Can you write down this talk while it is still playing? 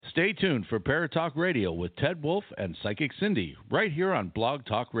Stay tuned for Paratalk Radio with Ted Wolf and Psychic Cindy, right here on Blog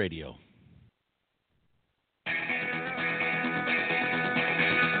Talk Radio.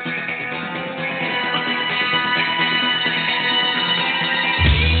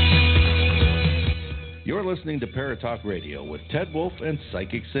 You're listening to Paratalk Radio with Ted Wolf and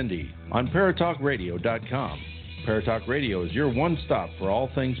Psychic Cindy on Paratalkradio.com. Paratalk Radio is your one-stop for all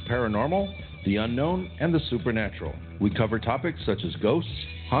things paranormal, the unknown, and the supernatural. We cover topics such as ghosts,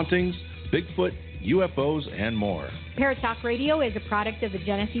 hauntings, Bigfoot, UFOs, and more. Paratalk Radio is a product of the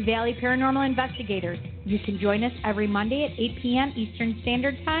Genesee Valley Paranormal Investigators. You can join us every Monday at 8 p.m. Eastern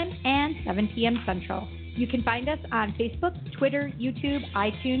Standard Time and 7 p.m. Central. You can find us on Facebook, Twitter, YouTube,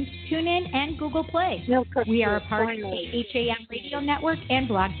 iTunes, TuneIn, and Google Play. We are a part of the HAM Radio Network and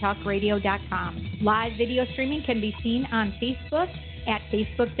blogtalkradio.com. Live video streaming can be seen on Facebook at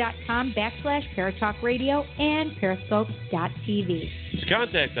facebook.com/paratalkradio and periscope.tv. To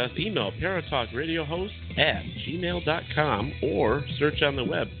contact us, email paratalkradio@gmail.com or search on the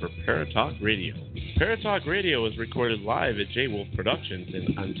web for Paratalk Radio. Paratalk Radio is recorded live at J. Wolf Productions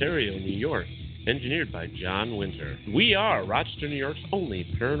in Ontario, New York. Engineered by John Winter. We are Rochester, New York's only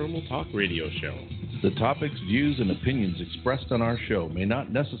paranormal talk radio show. The topics, views, and opinions expressed on our show may not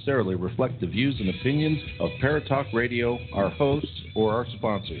necessarily reflect the views and opinions of Paratalk Radio, our hosts, or our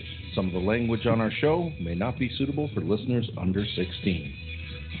sponsors. Some of the language on our show may not be suitable for listeners under 16.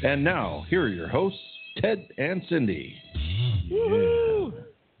 And now, here are your hosts, Ted and Cindy. Woo-hoo.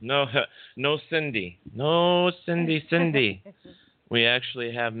 No, Cindy. No, Cindy. We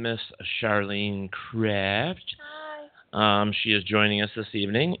actually have Miss Charlene Kraft. Hi. She is joining us this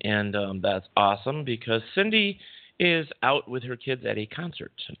evening, and that's awesome because Cindy is out with her kids at a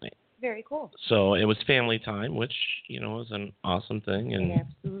concert tonight. Very cool. So it was family time, which, is an awesome thing. And it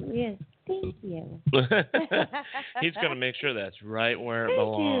absolutely is. Thank you. He's going to make sure that's right where it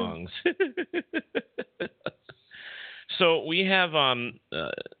belongs. So we have a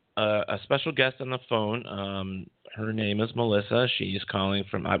special guest on the phone. Her name is Melissa. She's calling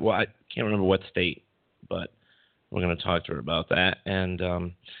from, I can't remember what state, but we're going to talk to her about that and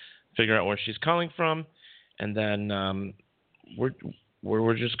figure out where she's calling from. And then we're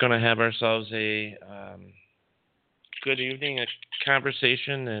just going to have ourselves a good evening, a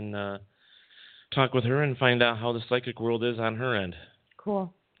conversation, and talk with her and find out how the psychic world is on her end.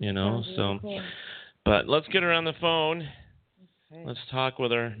 Cool. Really cool. But let's get her on the phone. Okay. Let's talk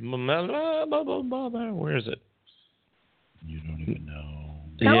with her. Where is it? You don't even know.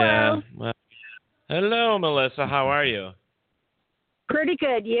 Hello. Yeah. Well, hello, Melissa. How are you? Pretty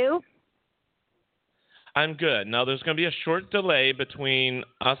good. You? I'm good. Now, there's going to be a short delay between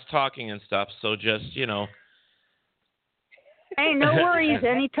us talking and stuff, so just, Hey, no worries.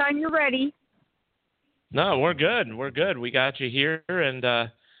 Anytime you're ready. No, we're good. We're good. We got you here, and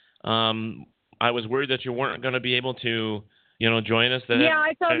I was worried that you weren't going to be able to join us. Yeah,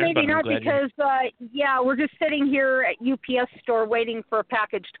 I thought maybe not because, we're just sitting here at UPS store waiting for a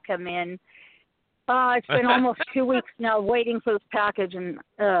package to come in. It's been almost 2 weeks now waiting for this package, and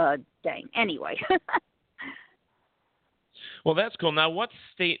dang. Anyway. Well, that's cool. Now, what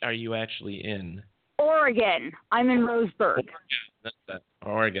state are you actually in? Oregon. I'm in Roseburg.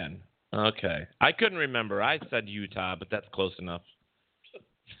 Oregon. Okay. I couldn't remember. I said Utah, but that's close enough.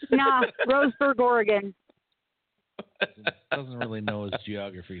 Nah, Roseburg, Oregon. Doesn't really know his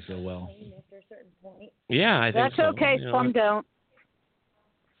geography so well. Yeah, I think that's so. Okay. Some don't.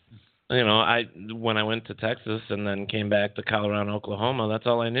 When I went to Texas and then came back to Colorado and Oklahoma, that's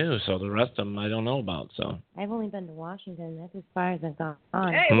all I knew. So the rest of them I don't know about. So I've only been to Washington. That's as far as I've gone.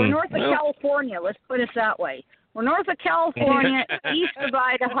 Hey, we're north of California. Let's put it that way. We're north of California, east of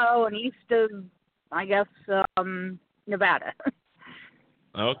Idaho, and east of, I guess, Nevada.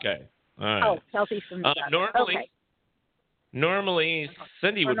 Okay. All right. Oh, southeast of Nevada. Normally,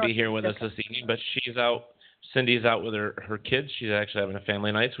 Cindy would be here with us this evening, but she's out. Cindy's out with her kids. She's actually having a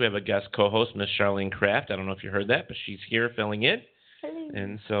family night. So we have a guest co-host, Miss Charlene Kraft. I don't know if you heard that, but she's here filling in. Hello.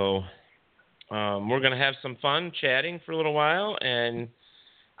 And so we're going to have some fun chatting for a little while and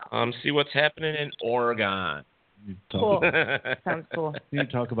see what's happening in Oregon. Cool. Sounds cool. You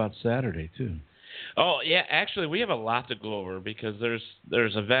talk about Saturday, too. Oh, yeah. Actually, we have a lot to go over because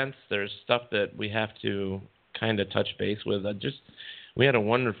there's events, there's stuff that we have to kind of touch base with. We had a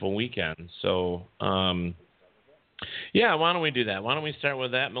wonderful weekend. So, yeah, why don't we do that? Why don't we start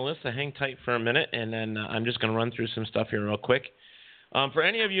with that? Melissa, hang tight for a minute, and then I'm just going to run through some stuff here real quick. For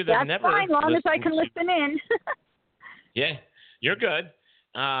any of you that never... That's fine, long as I can listen in. Yeah, you're good.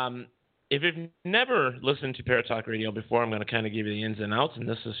 if you've never listened to Paratalk Radio before, I'm going to kind of give you the ins and outs, and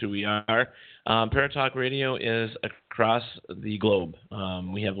this is who we are. Paratalk Radio is across the globe.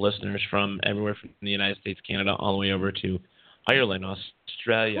 We have listeners from everywhere from the United States, Canada, all the way over to Ireland,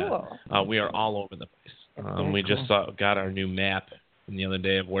 Australia. Cool. We are all over the place. We just got our new map the other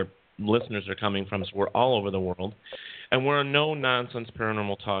day of where listeners are coming from, so we're all over the world. And we're a no-nonsense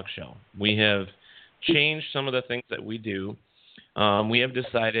paranormal talk show. We have changed some of the things that we do. We have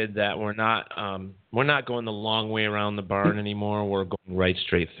decided that we're not going the long way around the barn anymore. We're going right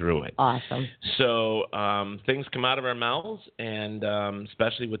straight through it. Awesome. So things come out of our mouths, and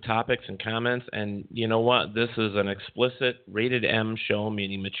especially with topics and comments. And you know what? This is an explicit rated M show,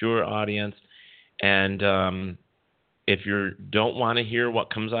 meaning mature audience. And if you don't want to hear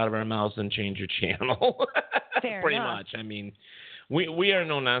what comes out of our mouths, then change your channel. Pretty much. I mean, we are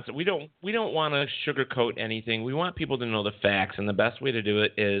no nonsense. We don't want to sugarcoat anything. We want people to know the facts, and the best way to do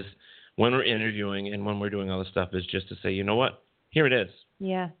it is when we're interviewing and when we're doing all this stuff is just to say, you know what? Here it is.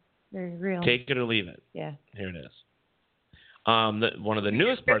 Yeah, very real. Take it or leave it. Yeah. Here it is. One of the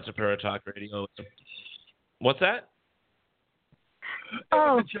newest parts of Paratalk Radio. What's that?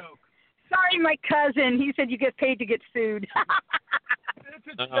 Oh, sorry, my cousin. He said you get paid to get sued.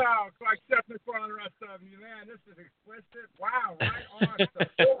 It's a joke, like Stephanie for all the rest of you. Man, this is explicit. Wow, right on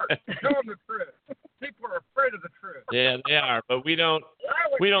support. Tell them the truth. People are afraid of the truth. Yeah, they are, but we don't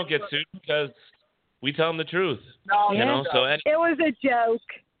get sued because we tell them the truth. No, you know. So it was a joke.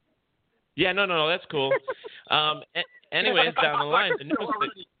 Yeah, no, that's cool. Anyways, down the line,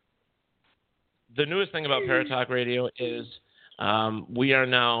 the newest thing about Paratalk Radio is we are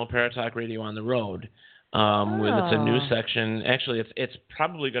now Paratalk Radio on the road. It's a new section. Actually, it's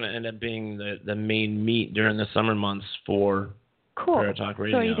probably going to end up being the main meet during the summer months for Paratalk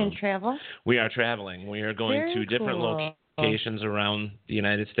Radio. So you can travel? We are traveling. We are going to different locations around the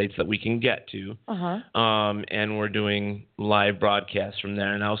United States that we can get to. And we're doing live broadcasts from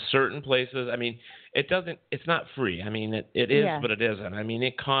there. Now, certain places, I mean, it's not free. I mean, it is, but it isn't. I mean,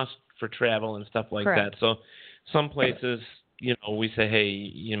 it costs for travel and stuff like that. So some places, you know, we say, hey,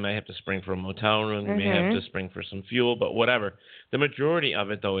 you might have to spring for a motel room, you may have to spring for some fuel, but whatever. The majority of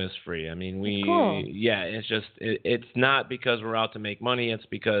it, though, is free. I mean, it's just, it's not because we're out to make money, it's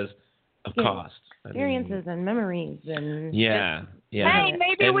because of cost. Experiences and memories. And yeah. Hey,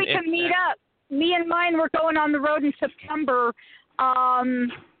 maybe we can meet up. Me and mine, we're going on the road in September.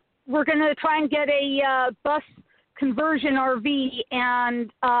 We're going to try and get a bus conversion RV,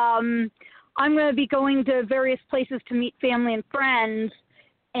 and I'm going to be going to various places to meet family and friends.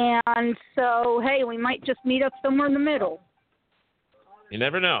 And so, hey, we might just meet up somewhere in the middle. You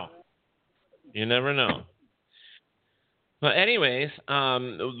never know. Well, anyways,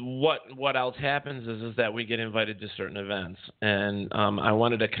 what else happens is that we get invited to certain events. And I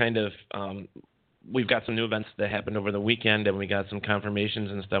wanted to kind of we've got some new events that happened over the weekend, and we got some confirmations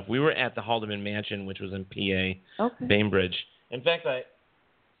and stuff. We were at the Haldeman Mansion, which was in PA, Bainbridge. In fact, I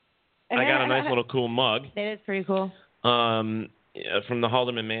got a nice little cool mug. That is pretty cool. From the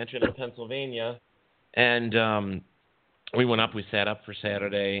Haldeman Mansion in Pennsylvania. And we went up, we sat up for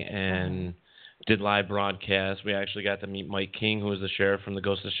Saturday and did live broadcasts. We actually got to meet Mike King, who was the sheriff from the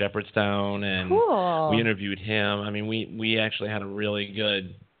Ghost of Shepherdstown, and we interviewed him. I mean, we actually had a really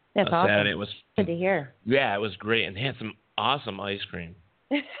good Saturday. It was good to hear. Yeah, it was great, and they had some awesome ice cream.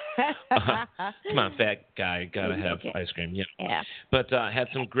 Come on, fat guy, gotta have ice cream. Yeah. But had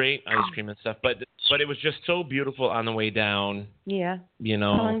some great ice cream and stuff. But it was just so beautiful on the way down. Yeah. You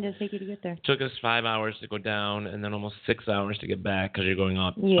know. How long did it take you to get there? Took us 5 hours to go down, and then almost 6 hours to get back because you're going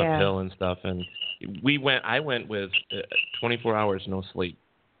uphill and stuff. And I went with 24 hours no sleep.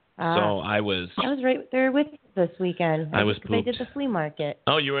 So I was right there with you this weekend. I was pooped. I did the flea market.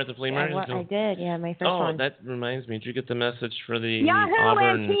 Oh, you were at the flea market? I did, my first one. Oh, that reminds me. Did you get the message for the Yahoo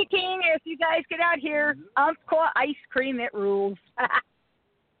Auburn? Antiquing, if you guys get out here, Umpqua ice cream, it rules.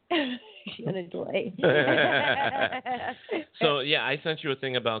 She's going to delay. So, I sent you a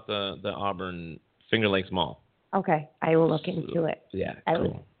thing about the Auburn Finger Lakes Mall. Okay, I will look into it. Yeah,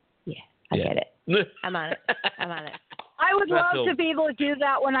 cool. I get it. I'm on it. I would love to be able to do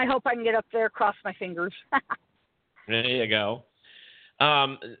that one. I hope I can get up there, cross my fingers. There you go.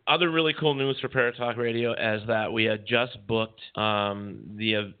 Other really cool news for Paratalk Radio is that we had just booked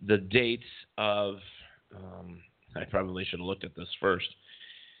the dates of I probably should have looked at this first.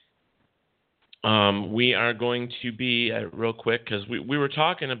 We are going to be, real quick, because we were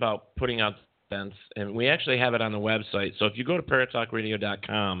talking about putting out events, and we actually have it on the website. So if you go to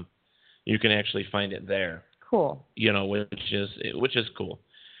paratalkradio.com, you can actually find it there. Cool. You know, which is cool.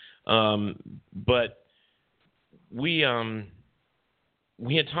 But we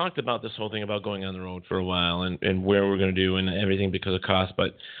we had talked about this whole thing about going on the road for a while and where we're going to do and everything because of cost.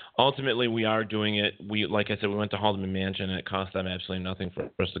 But ultimately, we are doing it. Like I said, we went to Haldeman Mansion, and it cost them absolutely nothing for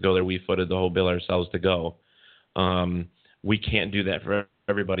us to go there. We footed the whole bill ourselves to go. We can't do that for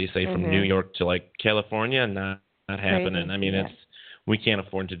everybody, say, from New York to, like, California, not happening. Crazy. I mean, we can't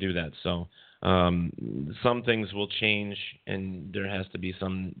afford to do that. So some things will change, and there has to be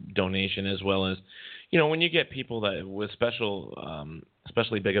some donation as well as, when you get people that with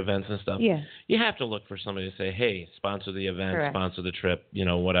especially big events and stuff, you have to look for somebody to say, hey, sponsor the event, sponsor the trip,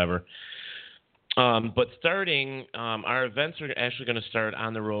 whatever. But starting, our events are actually going to start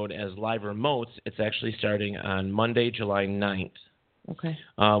on the road as live remotes. It's actually starting on Monday, July 9th. Okay.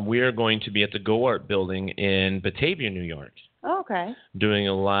 We are going to be at the Go Art Building in Batavia, New York. Oh, okay. Doing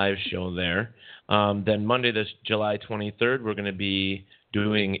a live show there. Then Monday, July 23rd, we're going to be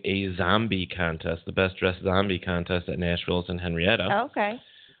doing a zombie contest, the best dressed zombie contest at Nashville's in Henrietta. Oh, okay.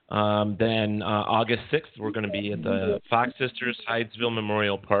 Then August 6th, we're going to be at the Fox Sisters Hydesville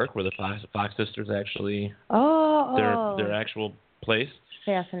Memorial Park, where the Fox Sisters actually their actual place.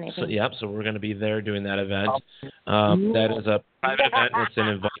 Fascinating. So we're going to be there doing that event. That is a private event. It's an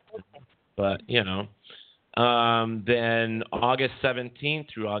invite, but then August 17th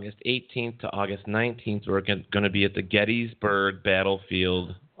through August 18th to August 19th, we're going to be at the Gettysburg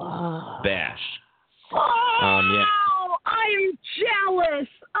Battlefield Bash. Oh, I'm jealous.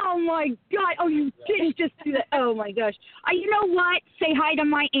 Oh, my God. Oh, you didn't just do that. Oh, my gosh. You know what? Say hi to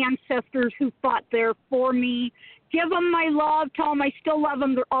my ancestors who fought there for me. Give them my love. Tell them I still love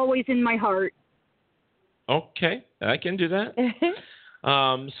them. They're always in my heart. Okay. I can do that.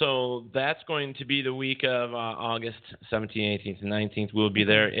 So that's going to be the week of August 17th, 18th, and 19th. We'll be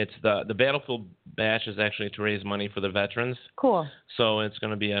there. It's the Battlefield Bash is actually to raise money for the veterans. Cool. So it's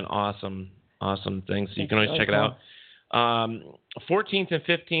going to be an awesome thing. So you can always check it out. 14th and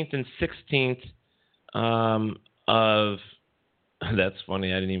 15th and 16th of that's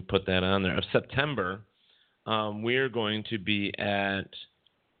funny. I didn't even put that on there. Of September, we're going to be at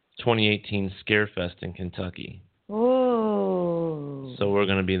 2018 Scarefest in Kentucky. Oh. So we're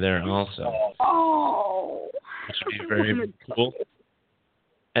going to be there also. Oh. Which will be very cool.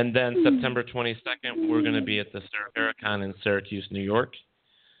 And then September 22nd, we're going to be at the Paracon in Syracuse, New York.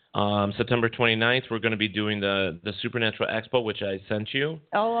 September 29th, we're going to be doing the Supernatural Expo, which I sent you.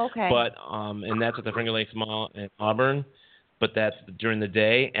 Oh, okay. But and that's at the Finger Lakes Mall in Auburn. But that's during the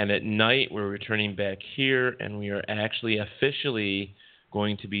day. And at night, we're returning back here, and we are actually officially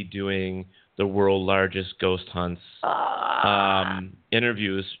going to be doing the world's largest ghost hunts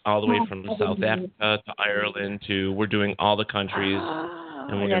interviews all the way from South Africa to Ireland to we're doing all the countries.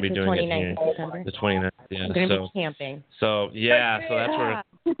 And we're going to be doing it here. September. The 29th, yeah. I'm going to be camping. So, that's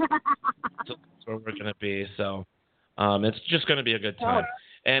where we're going to be. So, it's just going to be a good time.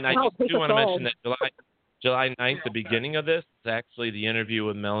 And I do want to mention that July 9th, the beginning of this, is actually the interview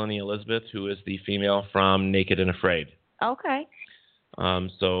with Melanie Elizabeth, who is the female from Naked and Afraid. Okay.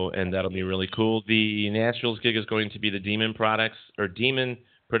 And that'll be really cool. The Nashville's gig is going to be the Demon Products or Demon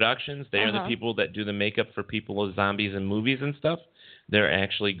Productions. They are the people that do the makeup for people with zombies in movies and stuff. They're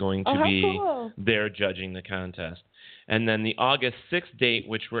actually going to be there judging the contest. And then the August 6th date,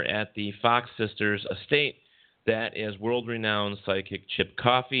 which we're at the Fox Sisters estate, that is world-renowned psychic Chip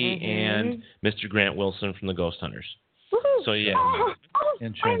Coffey and Mr. Grant Wilson from the Ghost Hunters. Woo-hoo. So, yeah.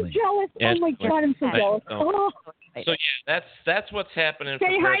 I'm jealous. Oh, my God, I'm so jealous. So, yeah, that's what's happening.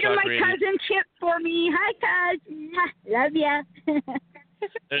 Say for hi to my Radio. cousin Chip for me. Hi, cuz. Love ya.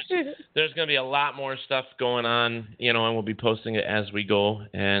 There's going to be a lot more stuff going on, and we'll be posting it as we go,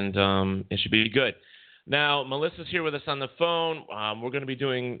 and it should be good. Now, Melissa's here with us on the phone. We're going to be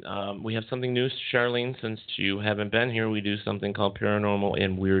doing, we have something new, Charlene, since you haven't been here. We do something called Paranormal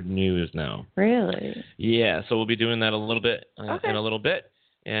and Weird News now. Really? Yeah, so we'll be doing that a little bit in a little bit,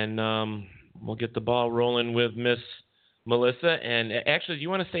 and we'll get the ball rolling with Miss Melissa. And actually, do you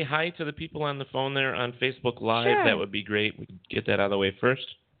want to say hi to the people on the phone there on Facebook Live? Sure. That would be great. We can get that out of the way first.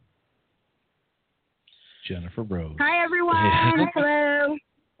 Jennifer Rose. Hi, everyone. Hello.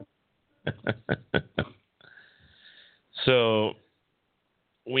 So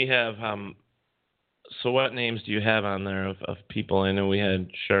we have so what names do you have on there of people? I know we had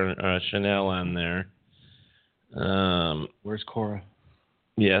Chanel on there. Where's Cora?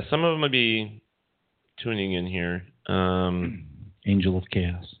 Yeah, some of them would be tuning in here. Angel of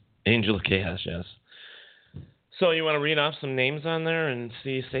Chaos. Angel of Chaos, yes. So you want to read off some names on there and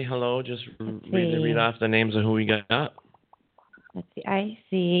say hello? Just read off the names of who we got. Let's see. I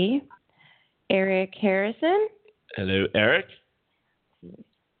see Eric Harrison. Hello, Eric.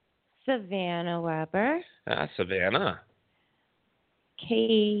 Savannah Weber. Savannah.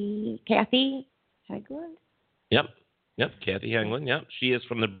 Kathy Hegland. Yep, Kathy Hegland. Yep, she is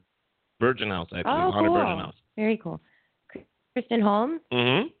from the Virgin House, actually. Oh, Haunted cool. Virgin House. Very cool. Kristen Holmes.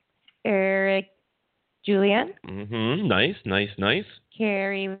 Mm-hmm. Eric Julian. Mm-hmm. Nice.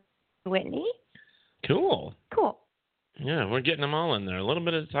 Carrie Whitney. Cool. Yeah, we're getting them all in there. A little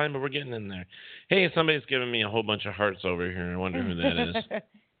bit at a time, but we're getting in there. Hey, somebody's giving me a whole bunch of hearts over here. I wonder who that is.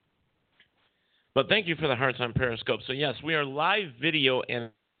 But thank you for the hearts on Periscope. So, yes, we are live video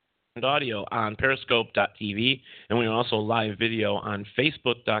and audio on periscope.tv, and we are also live video on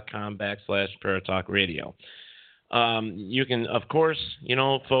facebook.com/Paratalkradio. You can, of course,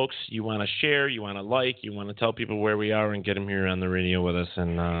 folks, you want to share, you want to like, you want to tell people where we are and get them here on the radio with us,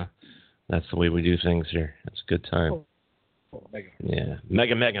 and that's the way we do things here. It's a good time. Yeah,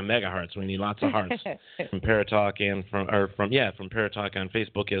 mega hearts. We need lots of hearts from Paratalk and from Paratalk on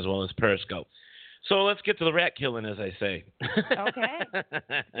Facebook as well as Periscope. So let's get to the rat killing, as I say. Okay.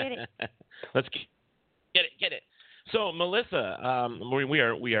 Get it. Let's get it. So Melissa, we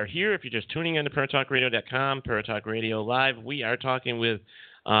are here. If you're just tuning into Paratalkradio.com, Paratalk Radio Live, we are talking with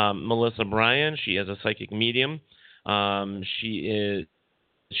Melissa Bryan. She is a psychic medium. She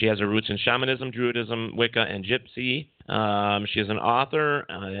has her roots in Shamanism, Druidism, Wicca, and Gypsy. She is an author,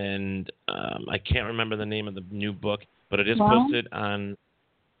 and I can't remember the name of the new book, but it is posted on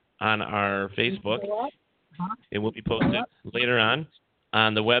our Facebook. It will be posted later on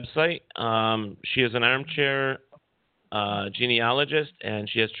the website. She is an armchair genealogist, and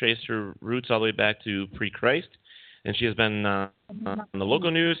she has traced her roots all the way back to pre-Christ, and she has been on the local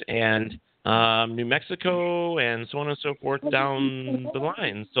news and New Mexico and so on and so forth down the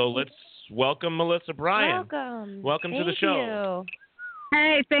line. So let's welcome Melissa Bryan. Welcome to the show.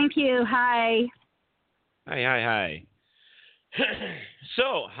 Hey, thank you. Hi. Hi.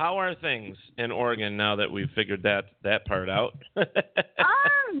 So, how are things in Oregon now that we've figured that part out?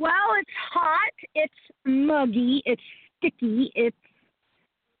 Well, it's hot. It's muggy. It's sticky. It's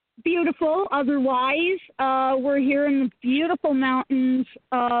beautiful. Otherwise, we're here in the beautiful mountains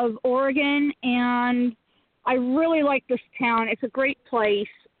of Oregon, and I really like this town. It's a great place.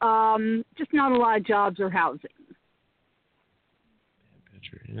 Just not a lot of jobs or housing.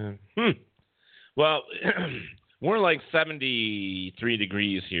 Yeah. Well, we're like 73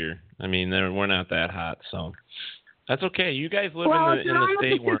 degrees here. I mean, we're not that hot, so that's okay. You guys live in the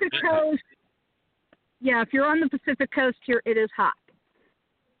state where coast, yeah, if you're on the Pacific Coast here, it is hot.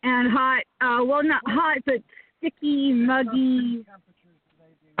 And hot, not hot, but sticky, muggy.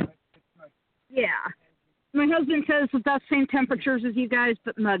 Yeah. My husband says it's about the same temperatures as you guys,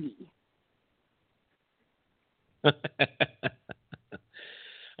 but muggy.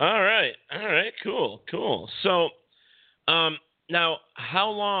 All right, cool. So, now, how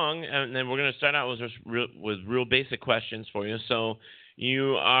long? And then we're going to start out with real basic questions for you. So,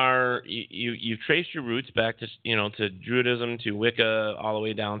 you've traced your roots back to to Druidism, to Wicca, all the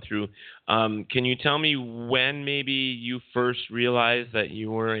way down through. Can you tell me when maybe you first realized that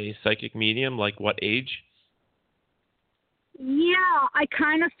you were a psychic medium? Like what age? Yeah, I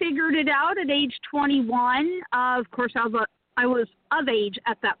kind of figured it out at age 21. Of course, I was of age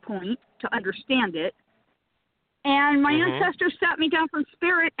at that point to understand it. And my ancestors sat me down from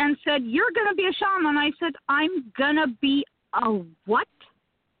spirit and said, "You're going to be a shaman." I said, "I'm going to be a what?"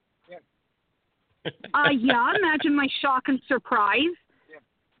 Yeah, imagine my shock and surprise.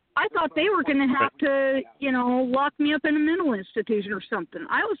 I thought they were going to have to, lock me up in a mental institution or something.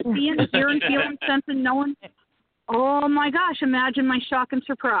 I was seeing, hearing, feeling, sensing, knowing. Oh, my gosh, imagine my shock and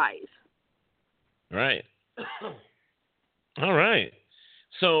surprise. Right. All right.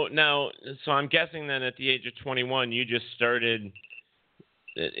 So I'm guessing then at the age of 21, you just started,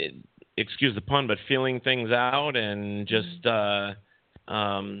 excuse the pun, but feeling things out and just trying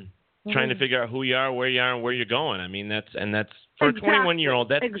to figure out who you are, where you are, and where you're going. I mean, that's for a 21-year-old,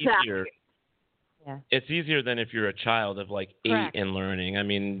 that's easier. Yeah. It's easier than if you're a child of like 8 and learning. I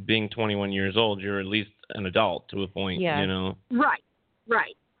mean, being 21 years old, you're at least an adult to a point, Right.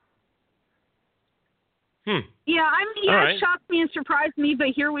 Yeah, I mean, it shocked me and surprised me, but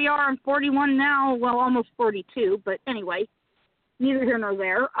here we are. I'm 41 now, well, almost 42, but anyway, neither here nor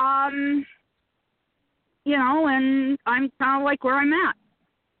there. And I'm kind of like where I'm at.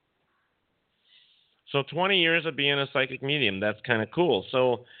 So 20 years of being a psychic medium, that's kind of cool.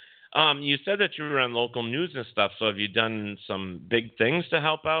 So you said that you were on local news and stuff, so have you done some big things to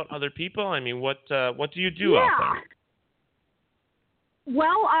help out other people? I mean, what do you do out there?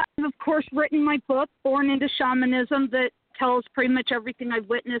 Well, I've, of course, written my book, Born into Shamanism, that tells pretty much everything I've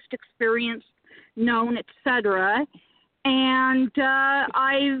witnessed, experienced, known, etc. And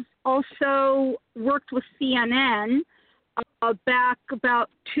I've also worked with CNN back about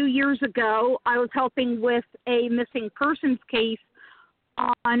 2 years ago, I was helping with a missing persons case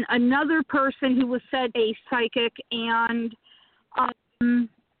on another person who was said a psychic, and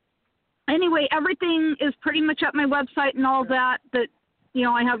anyway, everything is pretty much at my website and all that,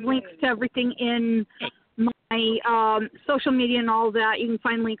 I have links to everything in my social media and all that. You can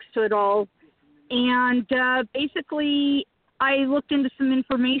find links to it all. And basically, I looked into some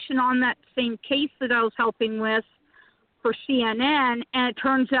information on that same case that I was helping with for CNN, and it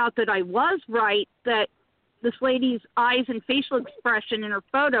turns out that I was right, that this lady's eyes and facial expression in her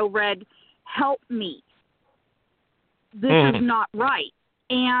photo read, "Help me. This is not right."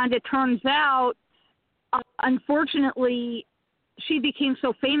 And it turns out, unfortunately, she became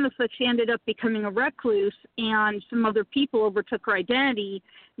so famous that she ended up becoming a recluse, and some other people overtook her identity.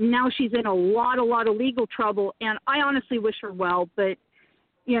 Now she's in a lot of legal trouble, and I honestly wish her well, but,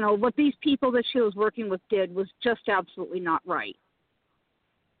 what these people that she was working with did was just absolutely not right.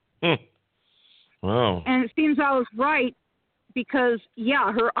 Wow. And it seems I was right because,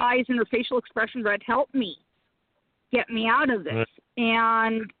 her eyes and her facial expression read, "Help me. Get me out of this."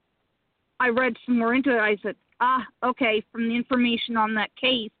 And I read some more into it. I said, okay, from the information on that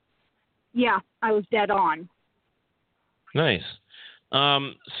case, I was dead on. Nice.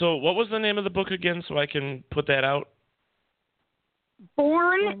 So what was the name of the book again so I can put that out?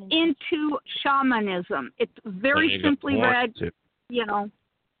 Born into Shamanism. It's very simply read,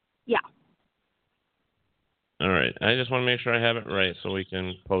 All right. I just want to make sure I have it right so we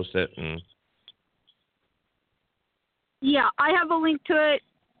can post it. Yeah, I have a link to it.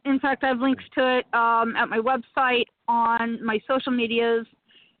 In fact, I have links to it at my website, on my social medias.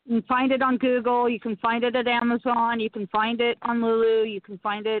 You can find it on Google. You can find it at Amazon. You can find it on Lulu. You can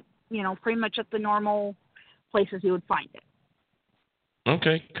find it, pretty much at the normal places you would find it.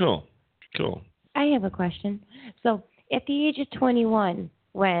 Okay, cool. I have a question. So at the age of 21,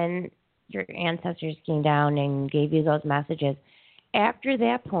 when your ancestors came down and gave you those messages, after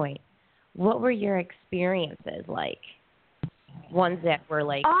that point, what were your experiences like? Ones that were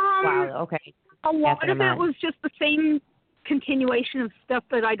like, wow, okay. A lot of it was just the same continuation of stuff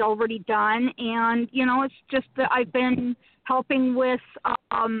that I'd already done. And, it's just that I've been helping with,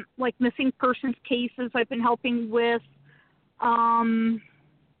 like missing persons cases. I've been helping with,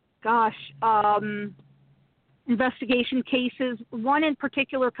 investigation cases. One in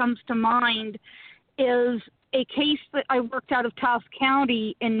particular comes to mind is a case that I worked out of Taos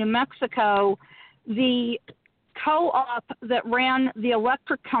County in New Mexico. The co-op that ran the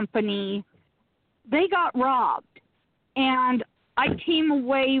electric company, they got robbed. And I came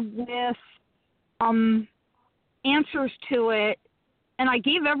away with answers to it, and I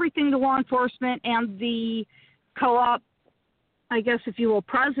gave everything to law enforcement and the co-op, I guess if you will,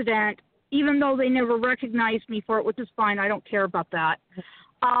 president, even though they never recognized me for it, which is fine. I don't care about that.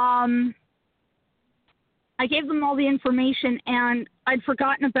 I gave them all the information, and I'd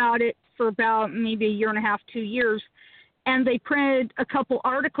forgotten about it for about maybe a year and a half, 2 years. And they printed a couple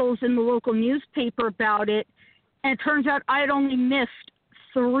articles in the local newspaper about it. And it turns out I had only missed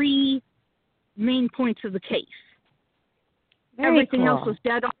 3 main points of the case. Everything else was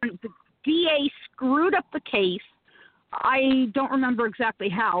dead on. The DA screwed up the case. I don't remember exactly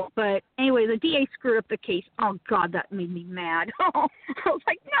how, but anyway, the DA screwed up the case. Oh, God, that made me mad. I was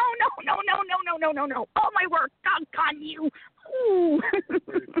like, no. All my work, doggone you. Ooh.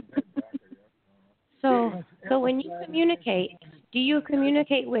 So when you communicate, do you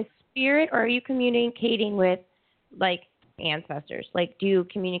communicate with spirit, or are you communicating with, like, ancestors? Like, do you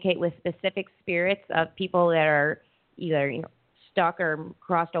communicate with specific spirits of people that are either, stuck or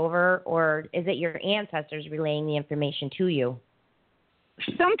crossed over, or is it your ancestors relaying the information to you?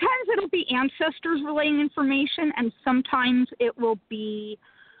 Sometimes it'll be ancestors relaying information, and sometimes it will be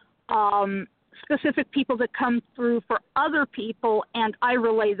specific people that come through for other people, and I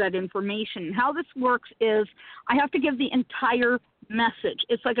relay that information. How this works is I have to give the entire message.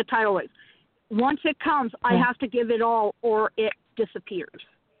 It's like a tidal wave. Once it comes, I have to give it all, or it disappears.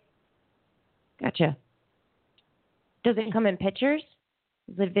 Gotcha. Does it come in pictures?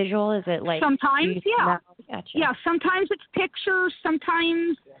 Is it visual? Is it like... Sometimes, yeah. Gotcha. Yeah, sometimes it's pictures.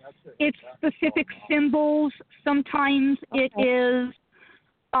 Sometimes it's specific symbols. Sometimes it is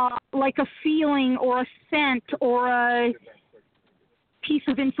like a feeling or a scent or a piece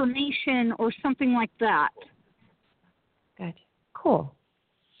of information or something like that. Gotcha. Cool.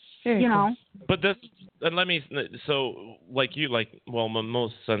 Very cool. But this, and let me, so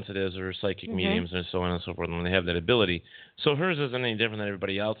most sensitives or psychic mediums and so on and so forth, when they have that ability, so hers isn't any different than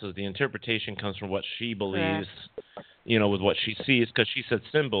everybody else's. The interpretation comes from what she believes, with what she sees, because she said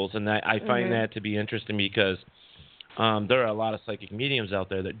symbols, and I find that to be interesting because there are a lot of psychic mediums out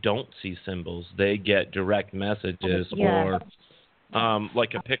there that don't see symbols. They get direct messages or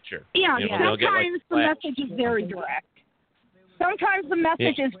like a picture. Yeah, they'll get, like, sometimes the message is very direct. Sometimes the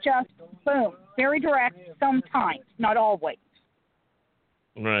message is just, boom, very direct, sometimes, not always.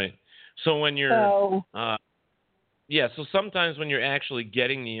 Right. So when you're... so sometimes when you're actually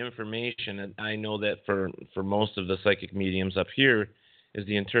getting the information, and I know that for most of the psychic mediums up here, is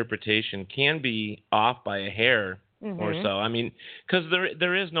the interpretation can be off by a hair or so. I mean, because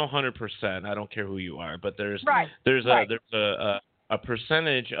there is no 100%. I don't care who you are, but there's a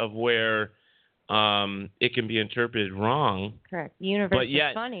percentage of where it can be interpreted wrong. Correct. The universe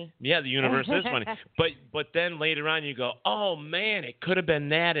is funny. Yeah, the universe is funny. But then later on you go, oh man, it could have been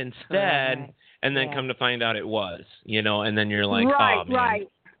that instead. Right. And then come to find out it was, and then you're like, oh, man. Right.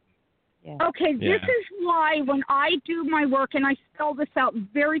 Yeah. Okay, this is why when I do my work, and I spell this out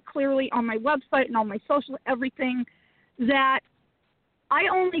very clearly on my website and on my social everything, that I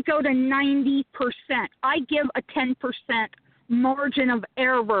only go to 90%. I give a 10% margin of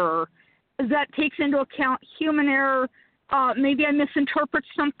error that takes into account human error. Maybe I misinterpret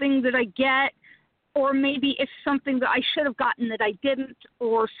something that I get, or maybe it's something that I should have gotten that I didn't,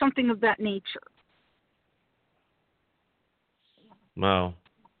 or something of that nature. Wow.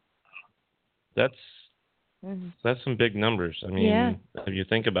 That's some big numbers. I mean, if you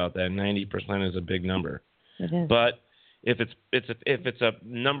think about that, 90% is a big number. It is. But if it's a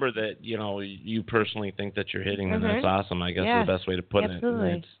number that you personally think that you're hitting, then that's awesome. I guess is the best way to put it.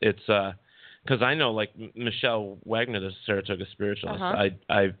 It's because I know, like Michelle Wagner, the Saratoga spiritualist.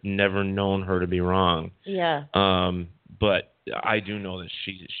 I've never known her to be wrong. Yeah. But I do know that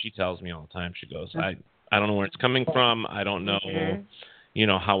she tells me all the time. She goes, I don't know where it's coming from. I don't know,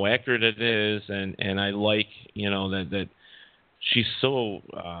 how accurate it is, and I like, that she's so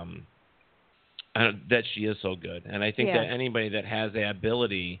that she is so good. And I think that anybody that has the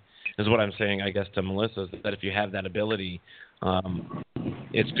ability is what I'm saying, I guess, to Melissa, is that if you have that ability,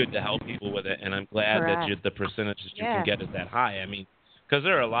 it's good to help people with it. And I'm glad that the percentages you can get is that high. I mean, because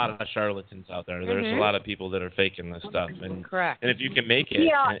there are a lot of charlatans out there. There's a lot of people that are faking this stuff. And and if you can make it,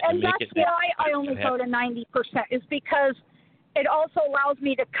 and that's why I only go to 90%, is because it also allows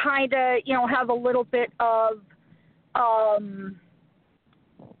me to kind of, have a little bit of, I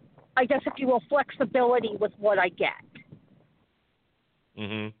guess, if you will, flexibility with what I get.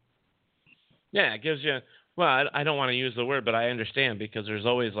 Yeah, it gives you. Well, I don't want to use the word, but I understand, because there's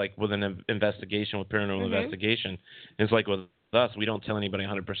always, like, with an investigation, with paranormal investigation, it's like with us, we don't tell anybody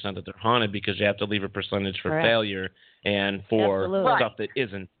 100% that they're haunted, because you have to leave a percentage for failure and for stuff that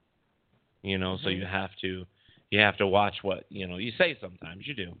isn't. So you have to watch what you say. Sometimes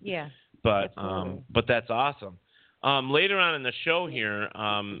you do. Yeah. But that's awesome. Later on in the show here,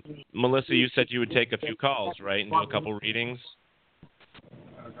 Melissa, you said you would take a few calls, right, and do a couple readings.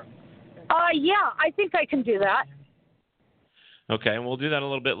 Yeah, I think I can do that. Okay, and we'll do that a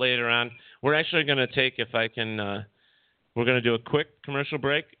little bit later on. We're actually going to take, if I can, we're going to do a quick commercial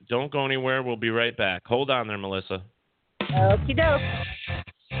break. Don't go anywhere. We'll be right back. Hold on there, Melissa. Okie doke.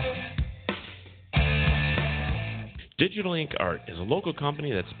 Digital Ink Art is a local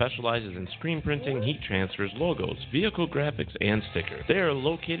company that specializes in screen printing, heat transfers, logos, vehicle graphics, and stickers. They are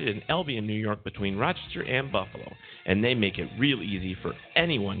located in Albion, New York, between Rochester and Buffalo, and they make it real easy for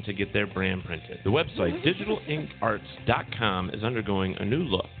anyone to get their brand printed. The website, digitalinkarts.com, is undergoing a new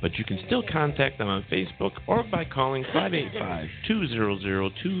look, but you can still contact them on Facebook or by calling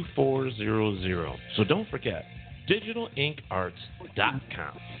 585-200-2400. So don't forget,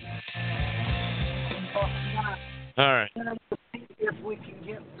 digitalinkarts.com. All right. Since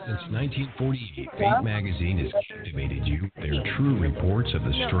 1948, Fate magazine has captivated you with their true reports of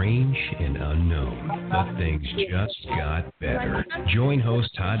the strange and unknown. But things just got better. Join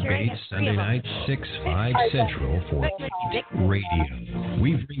host Todd Bates Sunday night, 6/5 Central for Radio.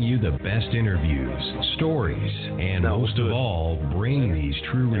 We bring you the best interviews, stories, and most of all, bring these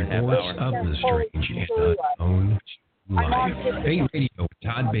true reports of the strange and unknown. Live. Fate Radio with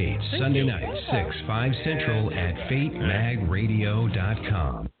Todd Bates, Sunday night, 6/5 Central at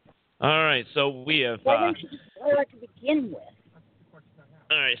FateMagRadio.com. All right, so we have... to begin with.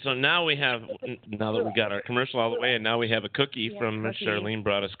 All right, so now we have, now that we got our commercial all the way, and now we have a cookie from Charlene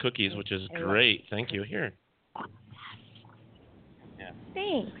brought us cookies, which is great. Thank you. Here. Yeah.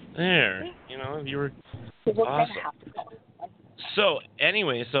 Thanks. There. You were awesome. So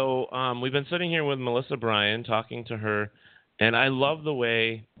anyway, we've been sitting here with Melissa Bryan, talking to her, and I love the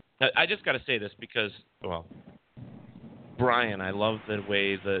way. I just got to say this because, well, Bryan. I love the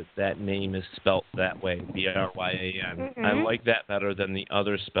way that name is spelt that way, Bryan. Mm-hmm. I like that better than the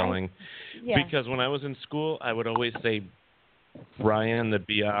other spelling. Because when I was in school, I would always say Bryan, the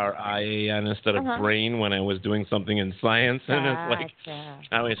Brian, instead of brain when I was doing something in science. And it's like,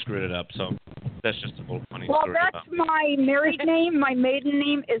 I always screwed it up. So that's just a little funny story. Well, that's my married name. My maiden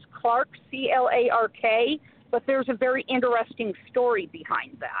name is Clark, Clark, but there's a very interesting story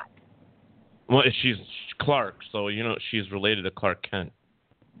behind that. Well, she's Clark, so she's related to Clark Kent.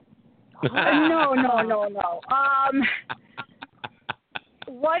 No.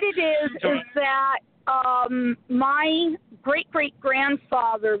 What it is that my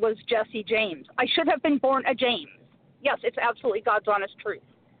great-great-grandfather was Jesse James. I should have been born a James. Yes, it's absolutely God's honest truth.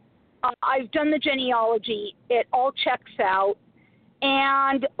 I've done the genealogy. It all checks out.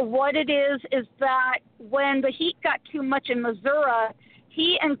 And what it is that when the heat got too much in Missouri,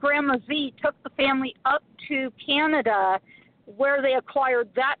 he and Grandma Z took the family up to Canada where they acquired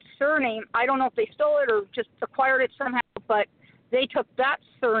that surname. I don't know if they stole it or just acquired it somehow, but they took that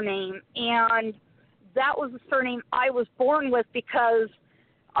surname, and that was the surname I was born with because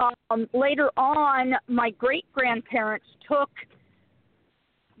later on my great-grandparents took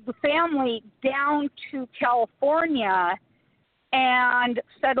the family down to California and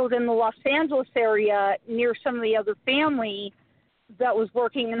settled in the Los Angeles area near some of the other family that was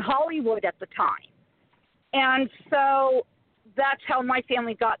working in Hollywood at the time. And so that's how my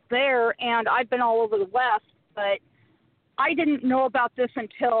family got there, and I've been all over the West, but I didn't know about this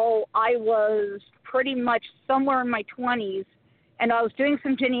until I was pretty much somewhere in my 20s, and I was doing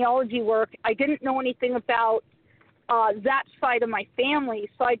some genealogy work. I didn't know anything about that side of my family,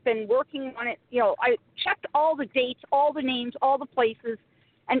 so I've been working on it. I checked all the dates, all the names, all the places,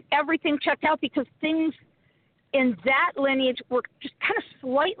 and everything checked out because things in that lineage were just kind of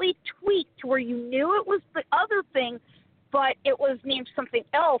slightly tweaked to where you knew it was the other thing, but it was named something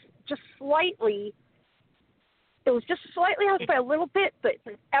else, just slightly. It was just slightly off by a little bit, but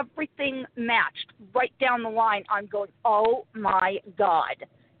everything matched right down the line. I'm going, oh, my God,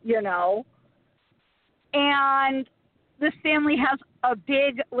 And this family has a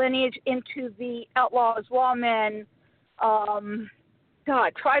big lineage into the outlaws, lawmen,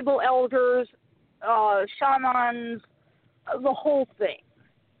 tribal elders, shamans, the whole thing.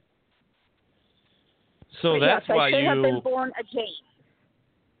 So that's why I should have been born a James.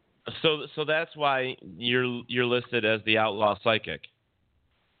 So that's why you're listed as the outlaw psychic.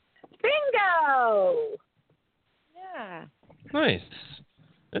 Bingo! Yeah. Nice.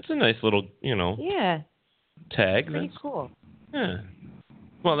 That's a nice little, tag. Pretty That's cool. Yeah.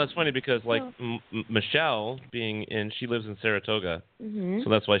 Well, that's funny because Michelle she lives in Saratoga, so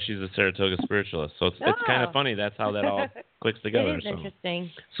that's why she's a Saratoga spiritualist. So it's kind of funny. That's how that all clicks together. It is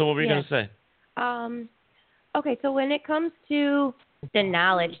interesting. So what were you going to say? Okay, so when it comes to the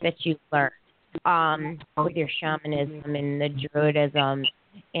knowledge that you've learned with your shamanism and the Druidism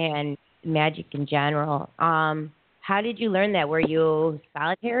and magic in general, how did you learn that? Were you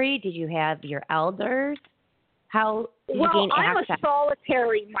solitary? Did you have your elders? How did you gain access? I'm a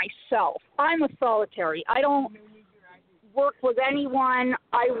solitary myself. I'm a solitary. I don't work with anyone.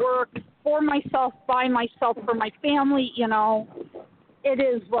 I work for myself, by myself, for my family, It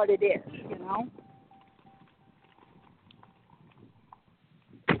is what it is,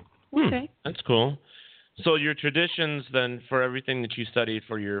 Okay. That's cool. So your traditions then for everything that you studied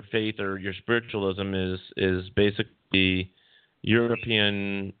for your faith or your spiritualism is basically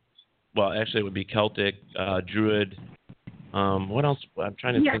European, well, actually it would be Celtic, Druid. What else? I'm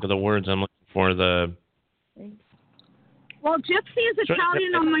trying to think of the words I'm looking for. Well, Gypsy is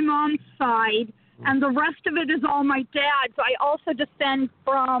Italian on my mom's side, and the rest of it is all my dad's. I also descend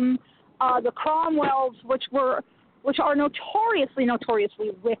from the Cromwells, which are notoriously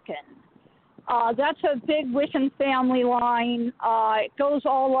Wiccan. That's a big Wiccan family line. It goes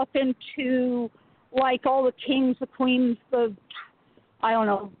all up into, like, all the kings, the queens, all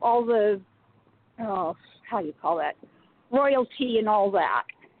the, how do you call that, royalty and all that.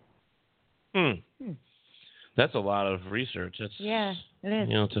 That's a lot of research. It is.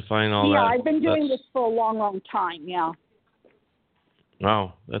 To find all that. Yeah, I've been doing this for a long, long time, yeah.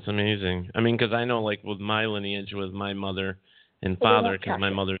 Wow, that's amazing. I mean, because I know, like, with my lineage, with my mother and father, because my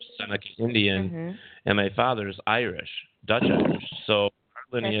mother's Seneca Indian, and my father's Irish, Dutch Irish. So our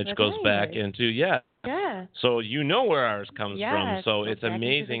lineage goes back into, Yeah. So where ours comes from. So it's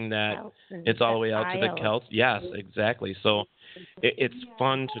amazing that it's all the way out to the Celts. Yes, exactly. So it's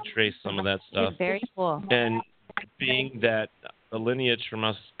fun to trace some of that stuff. It's very cool. And being that the lineage from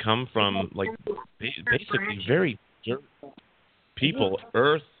us come from, like, basically very dirt people,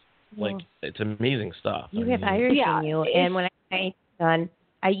 earth like it's amazing stuff. You have Irish in you, and when I done,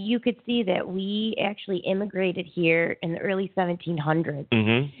 you could see that we actually immigrated here in the early 1700s.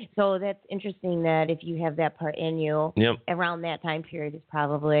 Mm-hmm. So that's interesting that if you have that part in you, around that time period is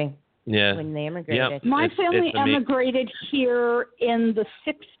probably when they immigrated. Yep. My family immigrated here in the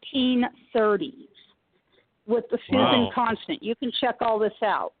 1630s with the Susan Constant. You can check all this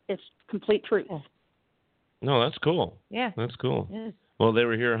out. It's complete truth. No, that's cool. Yeah. That's cool. Yeah. Well, they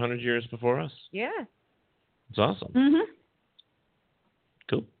were here 100 years before us. Yeah. It's awesome. Mm-hmm.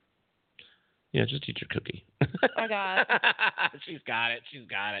 Cool. Yeah, just eat your cookie. I got it. She's got it.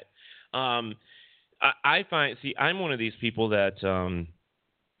 I find, I'm one of these people that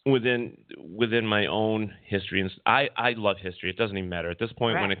within my own history, and I love history. It doesn't even matter. At this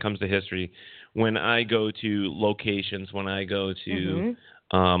point, when it comes to history, when I go to locations, when I go to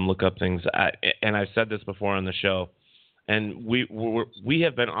look up things, and I've said this before on the show, and we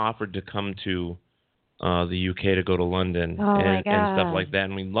have been offered to come to the UK to go to London and stuff like that,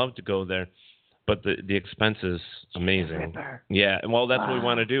 and we'd love to go there, but the expense is amazing. Yeah, well, that's what we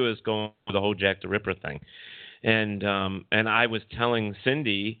want to do is go for the whole Jack the Ripper thing, and I was telling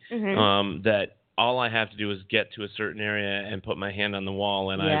Cindy that all I have to do is get to a certain area and put my hand on the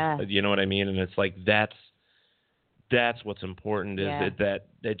wall, and you know what I mean, and it's like that's what's important is that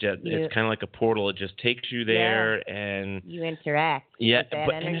it's kind of like a portal. It just takes you there and you interact. Yeah, with that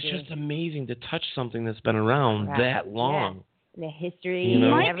energy. And it's just amazing to touch something that's been around that long. The history, and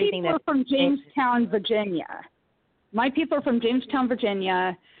everything. My people are from Jamestown, Virginia.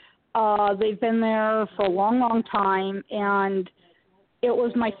 They've been there for a long, long time, and it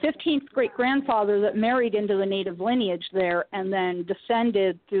was my 15th great-grandfather that married into the native lineage there and then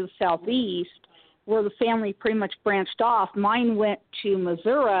descended through the southeast, where the family pretty much branched off. Mine went to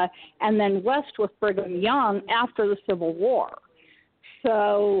Missouri and then west with Brigham Young after the Civil War.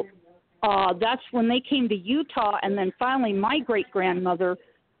 So that's when they came to Utah, and then finally my great-grandmother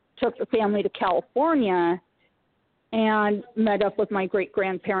took the family to California and met up with my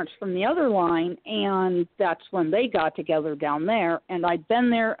great-grandparents from the other line, and that's when they got together down there. And I'd been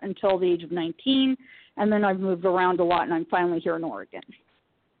there until the age of 19, and then I've moved around a lot, and I'm finally here in Oregon.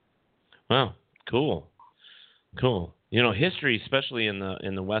 Wow. Cool. History, especially in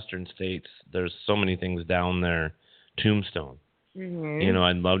the western states, there's so many things down there. Tombstone. Mm-hmm.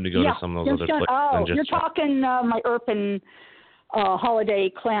 I'd love to go to some of those other places. Oh, you're talking my Urban, Holiday,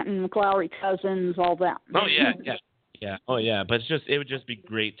 Clanton, McLaury cousins, all that. Oh yeah. Oh yeah. But it would just be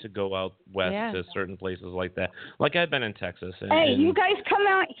great to go out west to certain places like that. Like I've been in Texas. You guys come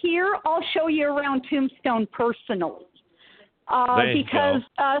out here. I'll show you around Tombstone personally. Because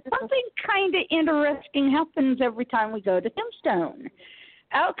something kind of interesting happens every time we go to Tombstone.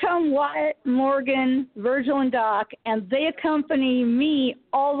 Out come Wyatt, Morgan, Virgil, and Doc, and they accompany me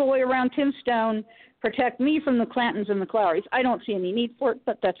all the way around Tombstone, protect me from the Clantons and McLaurys. I don't see any need for it,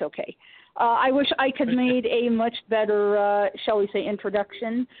 but that's okay. I wish I could made a much better, shall we say,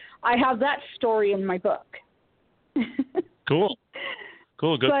 introduction. I have that story in my book. Cool.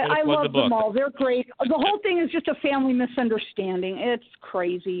 Good. But I love them all. They're great. The whole thing is just a family misunderstanding. It's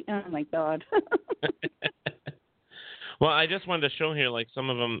crazy. Oh, my God. Well, I just wanted to show here, like, some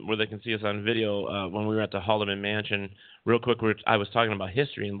of them where they can see us on video. When we were at the Haldeman Mansion, real quick, I was talking about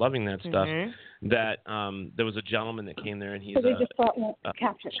history and loving that stuff, that there was a gentleman that came there, and he's a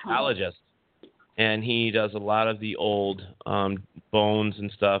genealogist. And he does a lot of the old bones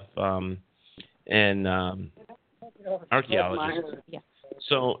and stuff and archaeologists. Yeah.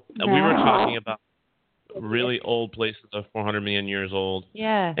 So we were talking about really old places of 400 million years old.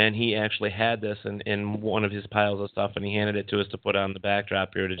 Yeah. And he actually had this in one of his piles of stuff, and he handed it to us to put on the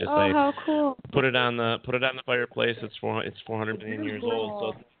backdrop here to just say, how cool. Put it on the fireplace. It's 400 million years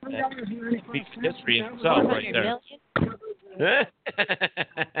old. So that speaks history itself right there.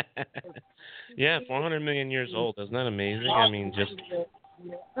 Yeah, 400 million years old. Isn't that amazing? I mean, just.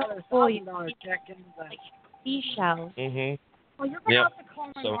 Oh, you like seashells. Mhm. Well, you're going to have to call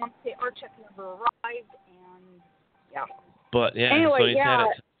my mom and say our check number arrived, and But anyway, so he's had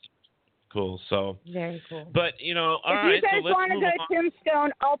it. Cool. So. Very cool. But all right. If you guys want to go to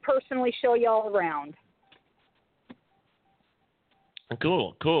Tombstone, I'll personally show you all around.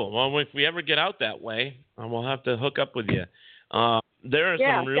 Cool. Well, if we ever get out that way, we'll have to hook up with you. There are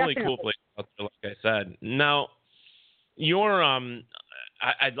some really cool places out there, like I said. Now, your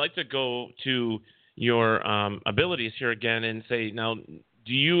I'd like to go to your abilities here again and say, now,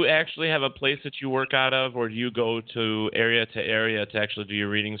 do you actually have a place that you work out of, or do you go to area to actually do your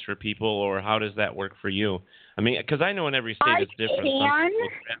readings for people, or how does that work for you? I mean, because I know in every state it's different.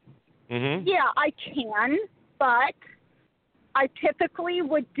 Yeah, I can, but I typically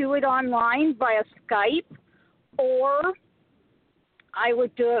would do it online via Skype, or I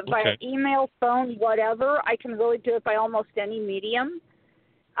would do it via email, phone, whatever. I can really do it by almost any medium,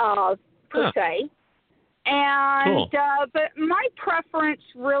 per se. And but my preference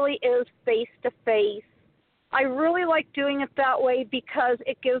really is face-to-face. I really like doing it that way because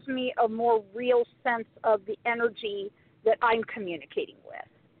it gives me a more real sense of the energy that I'm communicating with.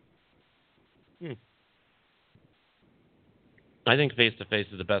 I think face-to-face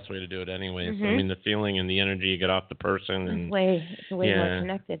is the best way to do it anyways. I mean, the feeling and the energy you get off the person. And it's way more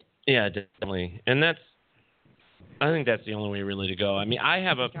connected. Yeah, definitely. And I think that's the only way really to go. I mean, I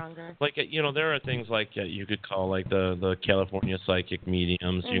have there are things like you could call like the California Psychic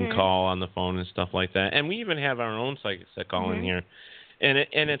Mediums. You can call on the phone and stuff like that. And we even have our own psychics that call in here. And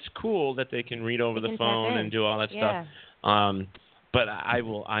it's cool that they can read over the phone and do all that stuff. But I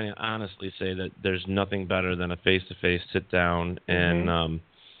honestly say that there's nothing better than a face-to-face sit down. And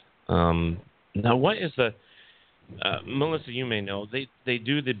now what is the Melissa, you may know, they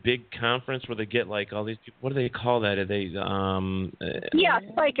do the big conference where they get like all these people. What do they call that? Are they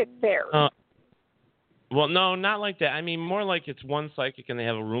psychic fair. Well, no, not like that. I mean, more like it's one psychic and they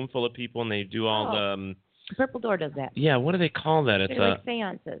have a room full of people and they do all the Purple Door does that. Yeah, what do they call that? It's like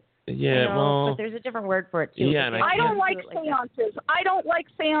seances. Yeah, but there's a different word for it too. Yeah, I don't like seances. I don't like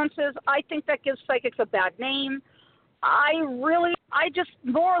seances. I think that gives psychics a bad name. I just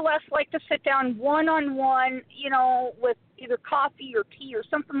more or less like to sit down one-on-one, with either coffee or tea or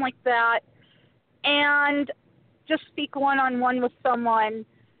something like that, and just speak one-on-one with someone.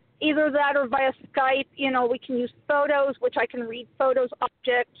 Either that or via Skype. We can use photos, which I can read photos,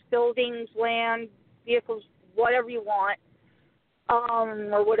 objects, buildings, land, vehicles, whatever you want.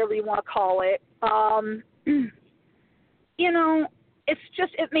 Or whatever you want to call it.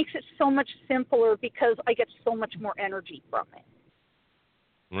 It makes it so much simpler because I get so much more energy from it.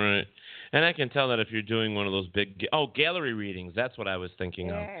 Right. And I can tell that if you're doing one of those big gallery readings, that's what I was thinking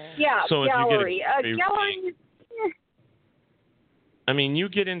of. Yeah, so gallery. If you get gallery. I mean, you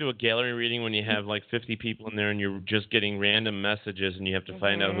get into a gallery reading when you have like 50 people in there and you're just getting random messages and you have to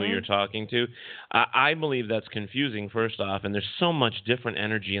find out who you're talking to. I believe that's confusing, first off, and there's so much different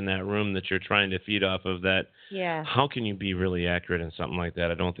energy in that room that you're trying to feed off of that. Yeah. How can you be really accurate in something like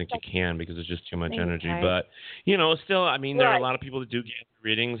that? I don't think you can because it's just too much energy. But, still, I mean, there are a lot of people that do gallery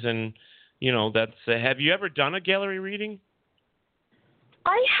readings and, that's have you ever done a gallery reading?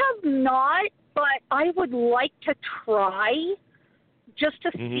 I have not, but I would like to try. Just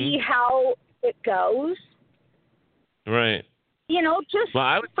to see how it goes. Right.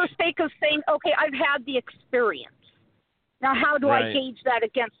 For sake of saying, okay, I've had the experience. Now, how do I gauge that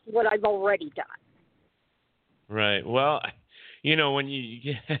against what I've already done? Right. Well,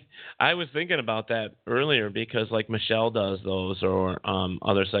 when I was thinking about that earlier because like Michelle does those or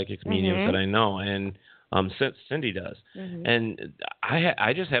other psychic mediums that I know, and Cindy does. And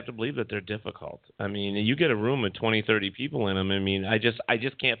I just have to believe that they're difficult. I mean, you get a room with 20, 30 people in them. I mean, I just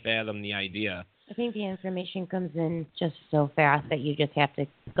can't fathom the idea. I think the information comes in just so fast that you just have to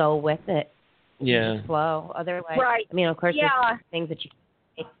go with it. Yeah. Just flow. Otherwise, right. I mean, of course, there's things that you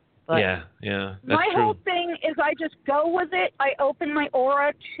can't. But yeah. That's my true. whole thing is I just go with it. I open my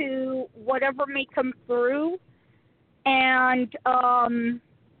aura to whatever may come through. And,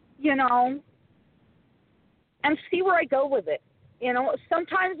 and see where I go with it.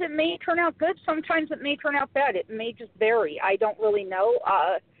 Sometimes it may turn out good. Sometimes it may turn out bad. It may just vary. I don't really know.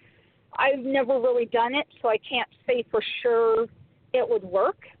 I've never really done it, so I can't say for sure it would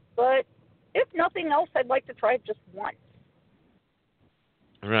work. But if nothing else, I'd like to try it just once.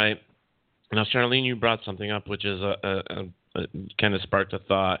 Right. Now, Charlene, you brought something up, which is a kind of sparked a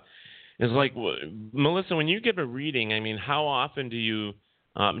thought. It's like, Melissa, when you give a reading, I mean, how often do you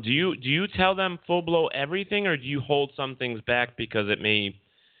tell them full blow everything, or do you hold some things back because it may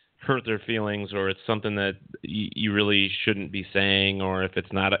hurt their feelings, or it's something that you really shouldn't be saying, or if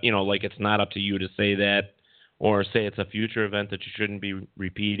it's not, it's not up to you to say that, or say it's a future event that you shouldn't be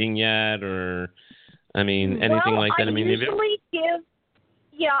repeating yet, or anything like that.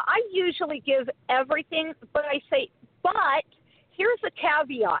 I usually give everything, but I say, but here's a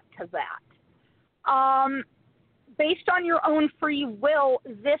caveat to that. Based on your own free will,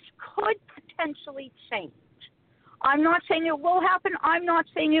 this could potentially change. I'm not saying it will happen. I'm not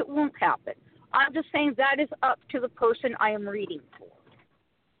saying it won't happen. I'm just saying that is up to the person I am reading for.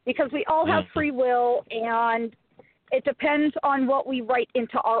 Because we all have free will, and it depends on what we write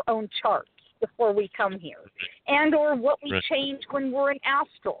into our own charts before we come here, and or what we change when we're in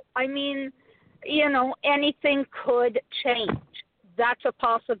astral. I mean, anything could change. That's a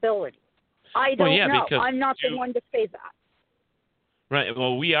possibility. I don't know. I'm not the one to say that. Right.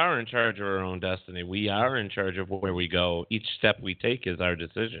 Well, we are in charge of our own destiny. We are in charge of where we go. Each step we take is our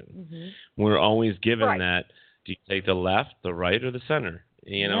decision. Mm-hmm. We're always given that. Do you take the left, the right, or the center?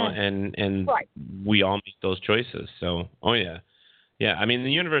 You know, and we all make those choices. So, yeah. I mean,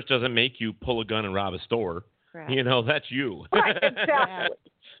 the universe doesn't make you pull a gun and rob a store. Correct. You know, that's you. Right. Exactly.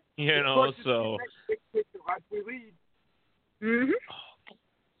 You know, so. Mm-hmm.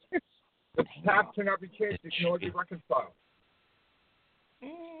 The path cannot be changed. It can only be reconciled.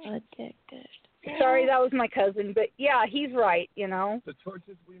 Addicted. Sorry, that was my cousin, but yeah, he's right, you know. The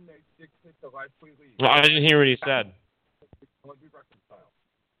choices we make dictate the life we lead. Well, I didn't hear what he said. It can only be reconciled.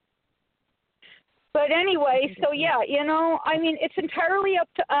 But anyway, so yeah, you know, I mean, it's entirely up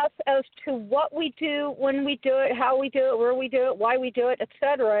to us as to what we do, when we do it, how we do it, where we do it, why we do it,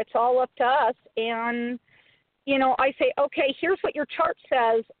 etc. It's all up to us. And, you know, I say, okay, here's what your chart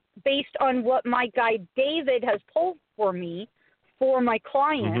says based on what my guide David has pulled for me for my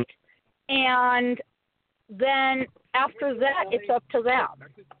client. Mm-hmm. And then after that, it's up to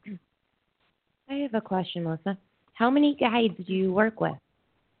them. I have a question, Melissa. How many guides do you work with?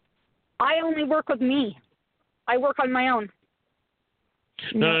 I only work with me. I work on my own.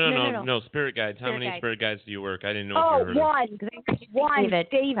 No. Spirit guides. How many spirit guides do you work? I didn't know. One.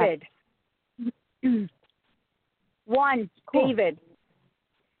 David. One. Cool. David.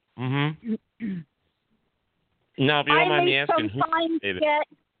 Mm-hmm. Now, if you don't mind me asking, who's David?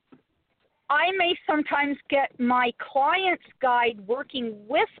 I may sometimes get my client's guide working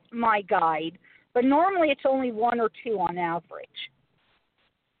with my guide, but normally it's only one or two on average.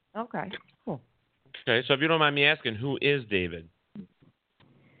 Okay, cool. Okay, so if you don't mind me asking, who is David?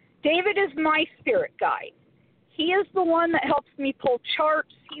 David is my spirit guide. He is the one that helps me pull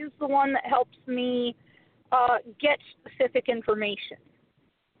charts. He is the one that helps me get specific information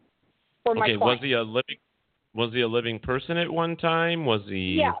for my client. Was he a living person at one time? Was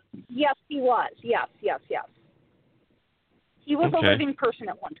he? Yeah. Yes, he was. Yes. He was a living person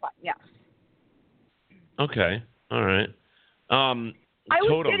at one time. Yes. Okay. All right. I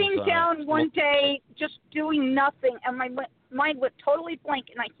was sitting down one day just doing nothing, and my mind went totally blank,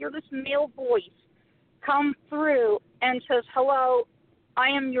 and I hear this male voice come through and says, "Hello, I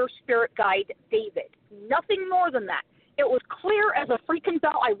am your spirit guide, David." Nothing more than that. It was clear as a freaking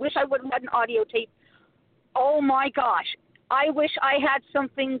bell. I wish I would have had an audio tape. Oh, my gosh. I wish I had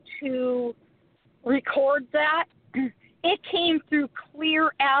something to record that. It came through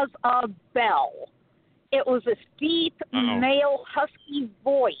clear as a bell. It was this deep, male, husky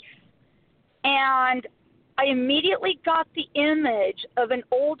voice. And I immediately got the image of an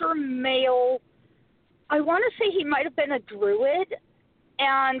older male. I want to say he might have been a druid.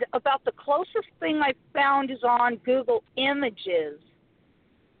 And about the closest thing I found is on Google Images.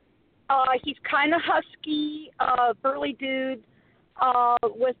 He's kind of husky, burly dude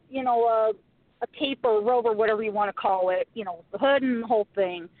with, you know, a cape or robe or whatever you want to call it, you know, the hood and the whole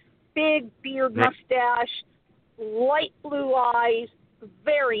thing. Big beard, mustache, light blue eyes,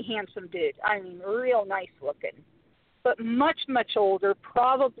 very handsome dude. I mean, real nice looking. But much, much older,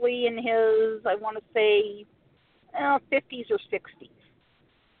 probably in his, I want to say, 50s or 60s.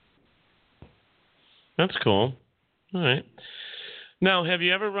 That's cool. All right. Now, have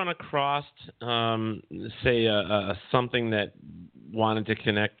you ever run across, say, something that wanted to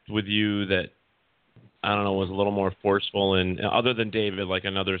connect with you that, I don't know, was a little more forceful, and other than David, like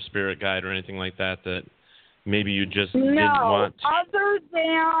another spirit guide or anything like that, that maybe you just didn't want? Other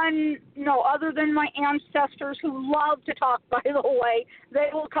than my ancestors who love to talk, by the way, they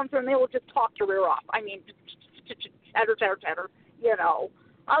will come through and they will just talk your ear off. I mean, chatter, you know.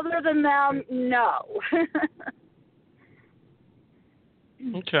 Other than them, no.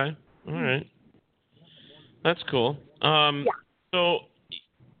 Okay. All right. That's cool. So,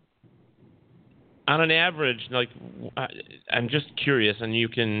 on an average, like, I'm just curious, and you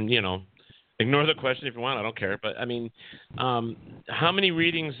can, you know, ignore the question if you want. I don't care. But, I mean, how many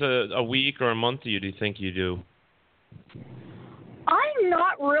readings a week or a month do you think you do? I'm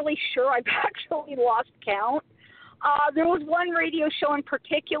not really sure. I've actually lost count. There was one radio show in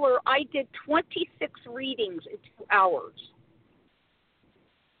particular. I did 26 readings in 2 hours.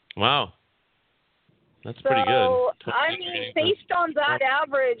 Wow. That's pretty good. I mean, based on that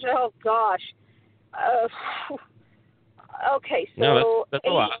average, oh, gosh. Okay, so... No, that's a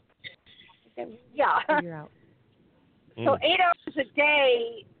lot. Yeah. So 8 hours a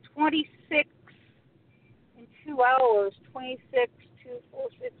day, 26 in 2 hours, 26, 2, 4,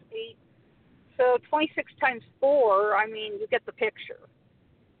 6, 8. So 26 times 4, I mean, you get the picture.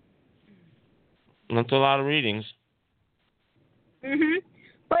 That's a lot of readings. Mm-hmm.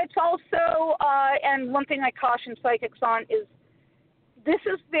 But it's also, and one thing I caution psychics on is this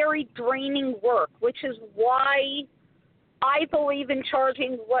is very draining work, which is why I believe in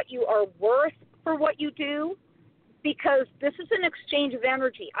charging what you are worth for what you do, because this is an exchange of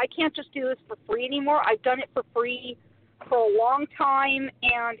energy. I can't just do this for free anymore. I've done it for free for a long time,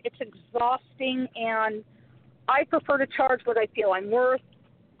 and it's exhausting, and I prefer to charge what I feel I'm worth.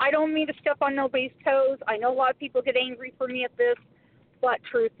 I don't mean to step on nobody's toes. I know a lot of people get angry for me at this, but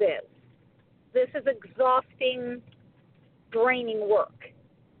truth is, this is exhausting, draining work,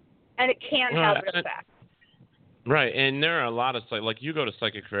 and it can have an effect. Right, and there are a lot of like you go to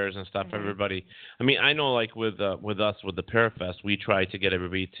psychic fairs and stuff. Everybody, I mean, I know like with us with the Parafest, we try to get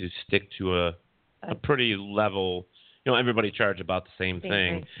everybody to stick to a pretty level. You know, everybody charge about the same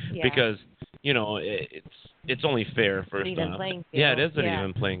thing because you know it's only fair first off. Yeah, it is an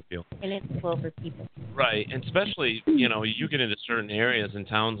even playing field. And it's slow for people. Right, and especially you know you get into certain areas and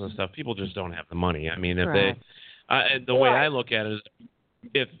towns and stuff, people just don't have the money. I mean, if the way I look at it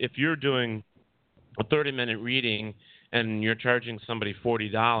is, if you're doing a 30-minute reading and you're charging somebody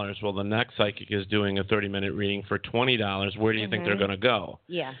 $40, well, the next psychic is doing a 30-minute reading for $20. Where do you think they're going to go?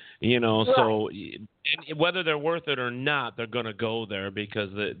 Yeah. You know, so whether they're worth it or not, they're going to go there because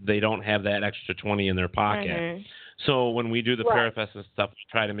they don't have that extra 20 in their pocket. So when we do the Parafest and stuff, we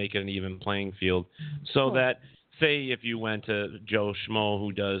try to make it an even playing field so that, say, if you went to Joe Schmo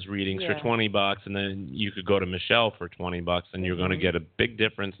who does readings for $20, and then you could go to Michelle for $20, and you're going to get a big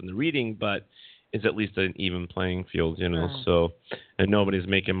difference in the reading, but it's at least an even playing field, you know. So, and nobody's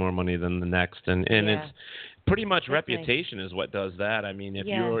making more money than the next, and it's pretty much reputation is what does that. I mean, if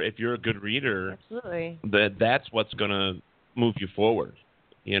you're a good reader, that's what's going to move you forward.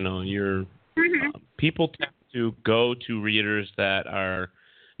 You know, people tend to go to readers that are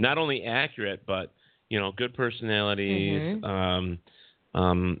not only accurate but you know, good personalities,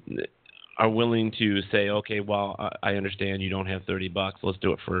 are willing to say, okay, well, I understand you don't have $30. Let's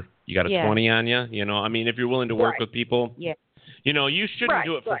do it for, you got a 20 on you? You know, I mean, if you're willing to work with people, you know, you shouldn't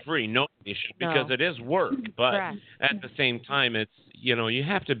do it for free. Nobody should, because it is work. But at the same time, it's, you know, you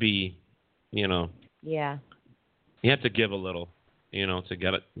have to be, you know, you have to give a little, you know, to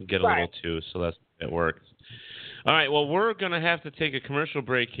get a little too. So that's it works. All right, well, we're going to have to take a commercial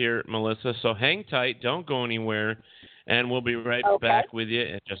break here, Melissa, so hang tight. Don't go anywhere, and we'll be right back with you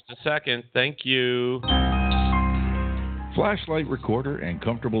in just a second. Thank you. Flashlight Recorder and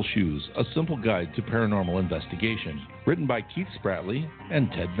Comfortable Shoes, a simple guide to paranormal investigation. Written by Keith Spratley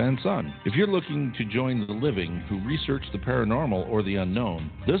and Ted Van Son. If you're looking to join the living who research the paranormal or the unknown,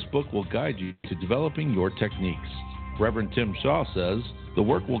 this book will guide you to developing your techniques. Reverend Tim Shaw says, the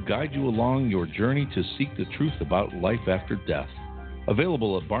work will guide you along your journey to seek the truth about life after death.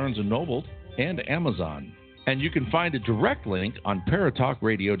 Available at Barnes & Noble and Amazon. And you can find a direct link on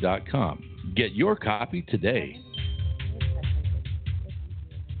Paratalkradio.com. Get your copy today.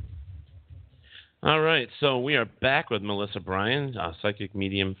 All right, so we are back with Melissa Bryan, a psychic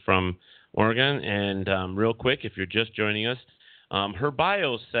medium from Oregon. And real quick, if you're just joining us, her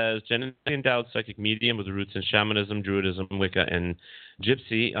bio says, genetically endowed psychic medium with roots in Shamanism, Druidism, Wicca, and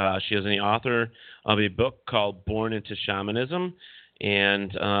Gypsy. She is the author of a book called Born into Shamanism,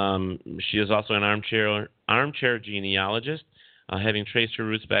 and she is also an armchair genealogist. Having traced her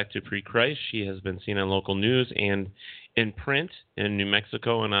roots back to pre-Christ, she has been seen on local news and in print in New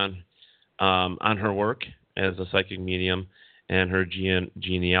Mexico, and on her work as a psychic medium and her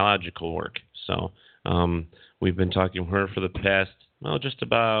genealogical work. So we've been talking to her for the past, just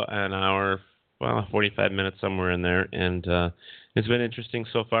about an hour, 45 minutes, somewhere in there, and it's been interesting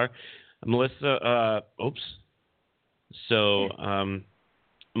so far. Melissa,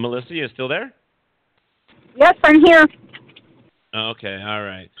 Melissa, you still there? Yes, I'm here. Okay, all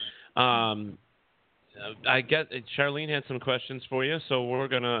right. I guess Charlene had some questions for you, so we're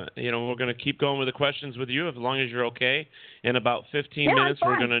gonna keep going with the questions with you as long as you're okay. In about 15 minutes,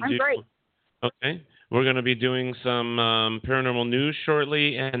 we're gonna do. Great. Okay, we're gonna be doing some paranormal news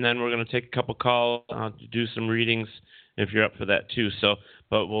shortly, and then we're gonna take a couple calls to do some readings if you're up for that too. So,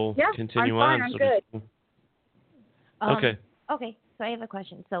 but we'll continue on. I'm good. Okay. Okay, so I have a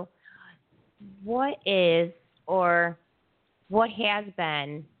question. So, what is or what has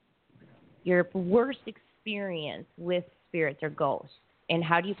been your worst experience with spirits or ghosts, and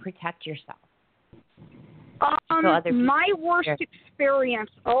how do you protect yourself? My worst experience,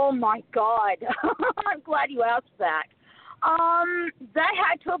 oh my God. I'm glad you asked that. That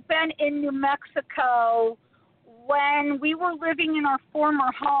had to have been in New Mexico when we were living in our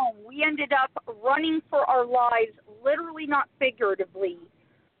former home. We ended up running for our lives, literally, not figuratively.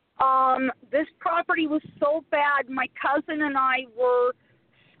 This property was so bad, my cousin and I were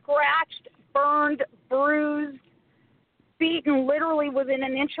scratched, burned, bruised, beaten literally within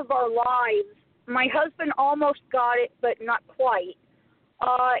an inch of our lives. My husband almost got it, but not quite.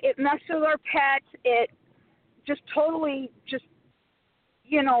 It messed with our pets. It just totally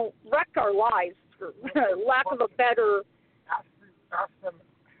wrecked our lives, for lack of a better... Ask them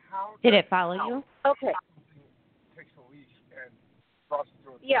how Did it follow you? Okay. Takes a leash and crosses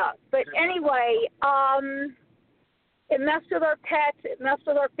through. Yeah, but anyway, it messed with our pets. It messed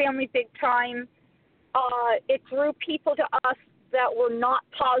with our family big time. It drew people to us that were not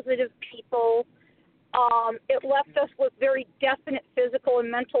positive people. It left us with very definite physical and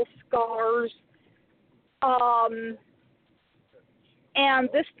mental scars. And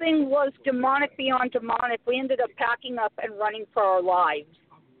this thing was demonic beyond demonic. We ended up packing up and running for our lives.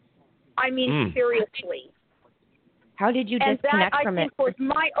 I mean, seriously. How did you disconnect from it? And that, I think, was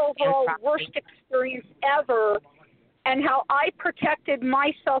my overall worst experience ever. And how I protected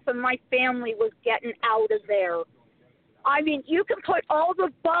myself and my family was getting out of there. I mean, you can put all the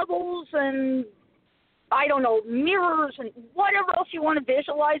bubbles and, I don't know, mirrors and whatever else you want to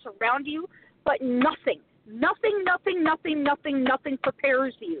visualize around you, but nothing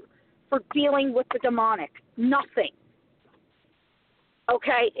prepares you for dealing with the demonic. Nothing.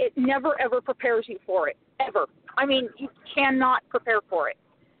 Okay? It never, ever prepares you for it. Ever. I mean, you cannot prepare for it.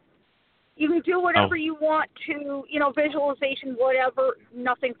 You can do whatever you want to, visualization, whatever.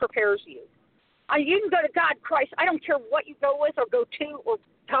 Nothing prepares you. You can go to God, Christ. I don't care what you go with or go to or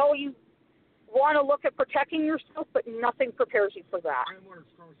how you want to look at protecting yourself, but nothing prepares you for that. I'm one of the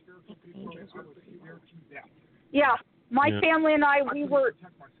strong spiritual people. I was scared to death. Yeah, my family and I we were.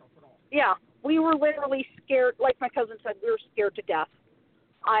 Yeah, we were literally scared. Like my cousin said, we were scared to death.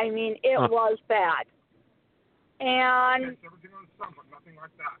 I mean, it was bad. And everything on the sun, but nothing like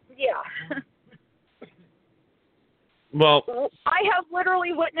that. Yeah. Well, I have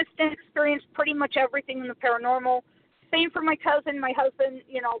literally witnessed and experienced pretty much everything in the paranormal. Same for my cousin, my husband,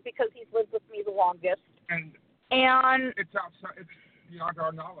 because he's lived with me the longest. And it's outside, it's beyond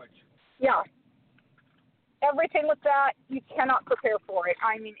our knowledge. Yeah. Everything with that, you cannot prepare for it.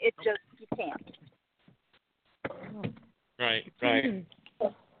 I mean, it just, you can't. Right.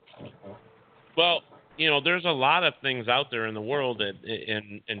 Well, there's a lot of things out there in the world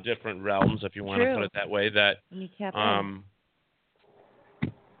in different realms, if you want to put it that way, that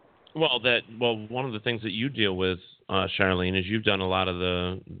one of the things that you deal with, Charlene, is you've done a lot of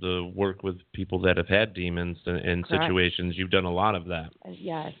the work with people that have had demons and situations. You've done a lot of that.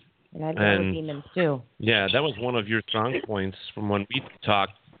 Yes, and I've dealt with demons too. Yeah, that was one of your strong points from when we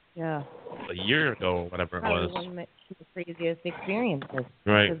talked a year ago or whatever it was. One of the craziest experiences.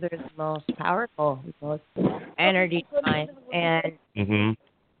 Right. Because they're the most powerful, most energy behind, and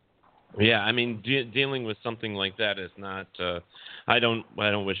yeah, I mean, dealing with something like that is not. I don't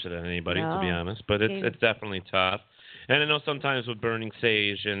wish it on anybody, to be honest. But it's definitely tough. And I know sometimes with burning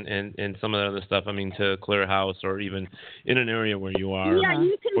sage and some of that other stuff. I mean, to clear a house or even in an area where you are. Yeah,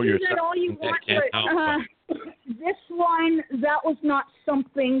 you can do that all you want. But this one, that was not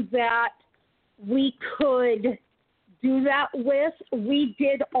something that we could do that with. We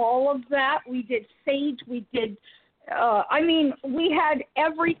did all of that. We did sage. We did. We had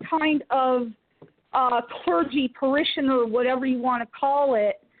every kind of clergy, parishioner, whatever you want to call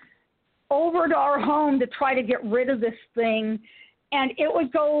it, over to our home to try to get rid of this thing. And it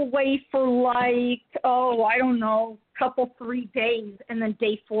would go away for I don't know, 3 days. And then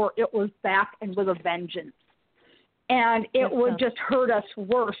day 4, it was back and with a vengeance. And it would just hurt us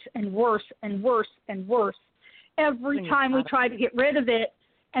worse and worse and worse and worse every time we tried to get rid of it.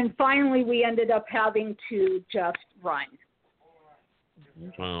 And finally, we ended up having to just run.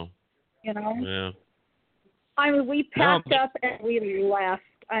 Wow. Yeah. I mean, we packed up and we left.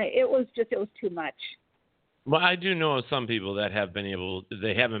 It was too much. Well, I do know of some people that haven't been able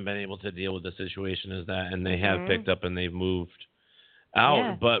to deal with the situation as that, and they have picked up and they've moved out.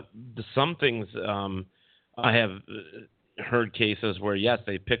 Yeah. But some things, I have heard cases where, yes,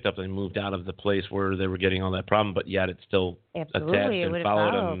 they picked up and moved out of the place where they were getting all that problem, but yet it's still attached and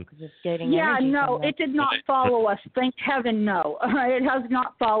followed them. It did not follow us. Thank heaven, no. It has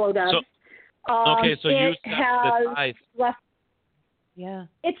not followed us. So you has left. Yeah.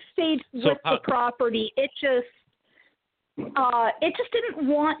 It stayed with the property. It just didn't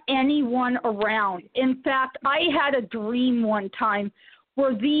want anyone around. In fact, I had a dream one time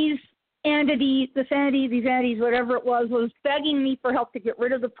where these entities, whatever it was begging me for help to get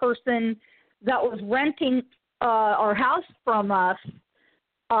rid of the person that was renting our house from us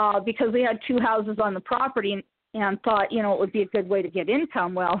because we had 2 houses on the property and thought, it would be a good way to get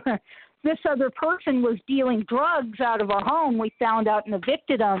income. Well, this other person was dealing drugs out of our home. We found out and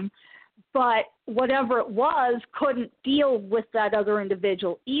evicted them. but whatever it was couldn't deal with that other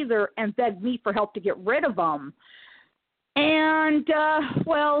individual either and begged me for help to get rid of them. And,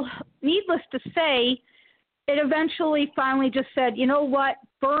 well, needless to say, it eventually finally just said, you know what,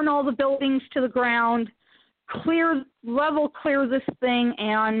 burn all the buildings to the ground, clear this thing,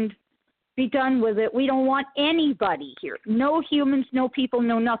 and be done with it. We don't want anybody here. No humans, no people,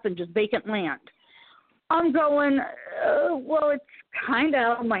 no nothing, just vacant land. I'm going, well, it's kind of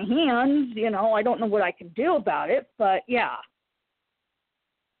out of my hands. You know, I don't know what I can do about it, but yeah.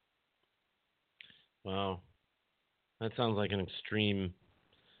 Wow. That sounds like an extreme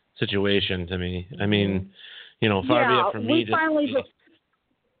situation to me. I mean, you know, far be it from me to...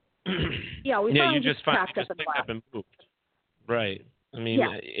 you just picked up and moved. Right. I mean,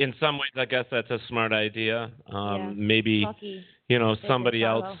 in some ways, I guess that's a smart idea. Maybe, you know, somebody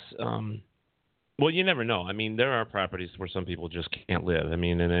else... well, you never know. I mean, there are properties where some people just can't live. I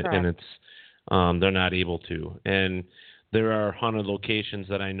mean, and it's they're not able to. And there are haunted locations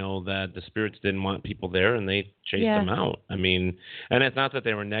that I know that the spirits didn't want people there, and they chased them out. I mean, and it's not that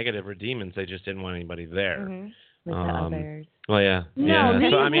they were negative or demons; they just didn't want anybody there. With the others. Well, yeah. No,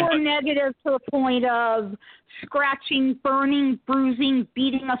 these so, were negative to the point of scratching, burning, bruising,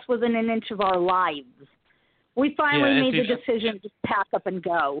 beating us within an inch of our lives. We finally made the decision to pack up and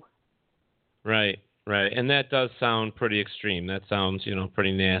go. Right. And that does sound pretty extreme. That sounds, you know,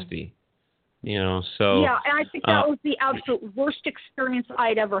 pretty nasty. You know, so... Yeah, and I think that was the absolute worst experience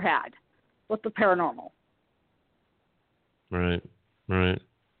I'd ever had with the paranormal. Right.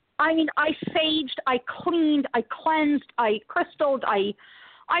 I mean, I saged, I cleaned, I cleansed, I crystalled, I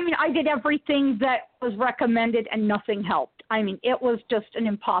did everything that was recommended and nothing helped. I mean, it was just an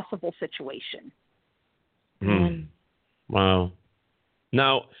impossible situation. Wow.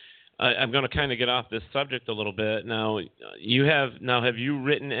 Now, I'm going to kind of get off this subject a little bit. Now, have you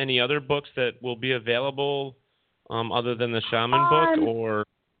written any other books that will be available other than the Shaman book, or?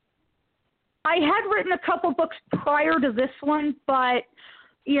 I had written a couple books prior to this one, but,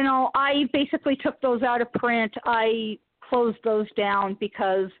 you know, I basically took those out of print. I closed those down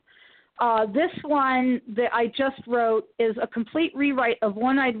because this one that I just wrote is a complete rewrite of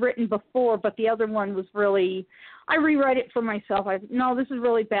one I'd written before, but the other one was really, I rewrite it for myself. No, this is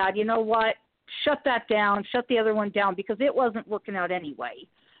really bad. You know what? Shut that down. Shut the other one down because it wasn't working out anyway.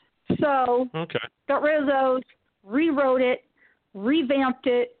 So got rid of those, rewrote it, revamped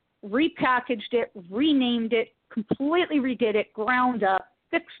it, repackaged it, renamed it, completely redid it, ground up,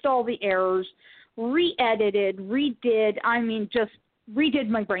 fixed all the errors, re-edited, redid. I mean, just redid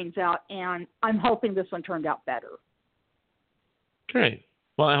my brains out, and I'm hoping this one turned out better. Great.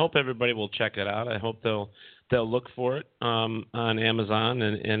 Well, I hope everybody will check it out. I hope they'll look for it on Amazon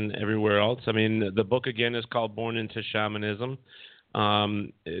and everywhere else. I mean, the book, again, is called Born into Shamanism.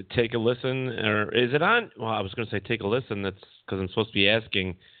 Take a listen. Or is it on? Well, I was going to say take a listen. That's because I'm supposed to be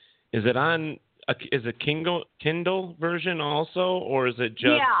asking. Is it on? Is it Kindle version also, or is it just?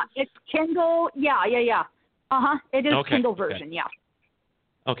 Yeah, it's Kindle. Yeah. It is Kindle version. Yeah.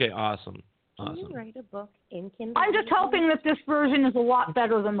 Okay, awesome. Can you write a book in Kindle? I'm just hoping that this version is a lot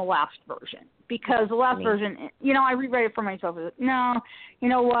better than the last version, because the last version, you know, I rewrite it for myself. No, you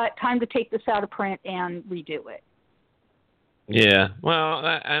know what? Time to take this out of print and redo it. Yeah, well,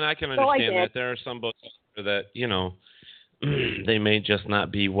 and I can understand that. There are some books that, you know, they may just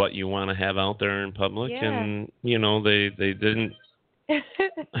not be what you want to have out there in public, and, you know, they didn't.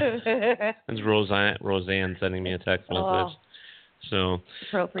 It's Roseanne sending me a text message. So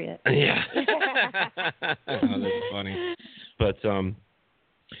appropriate. Yeah. Oh, that's funny. But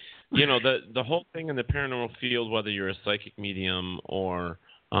you know, the whole thing in the paranormal field, whether you're a psychic medium or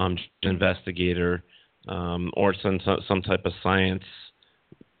investigator or some type of science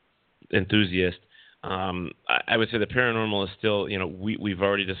enthusiast, I would say the paranormal is still, you know, we've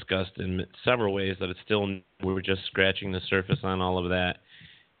already discussed in several ways that it's still, we're just scratching the surface on all of that,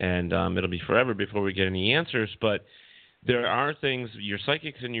 and it'll be forever before we get any answers. But there are things, your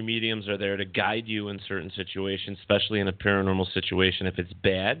psychics and your mediums are there to guide you in certain situations, especially in a paranormal situation, if it's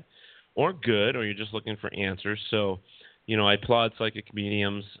bad or good, or you're just looking for answers. So, you know, I applaud psychic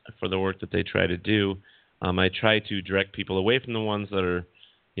mediums for the work that they try to do. I try to direct people away from the ones that are,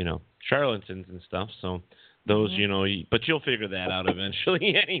 you know, charlatans and stuff. So those, you know, but you'll figure that out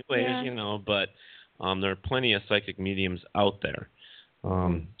eventually anyways, you know, but there are plenty of psychic mediums out there,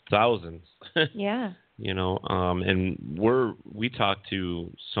 thousands. Yeah. You know, and we talk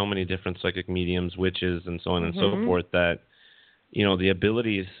to so many different psychic mediums, witches, and so on and so forth that, you know, the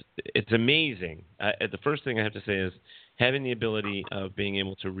abilities, it's amazing. The first thing I have to say is having the ability of being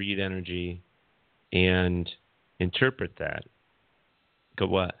able to read energy and interpret that. Go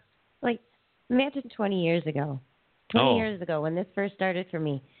what? like, imagine 20 years ago. 20 years ago when this first started for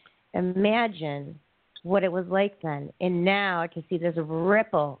me. Imagine what it was like then. And now to see this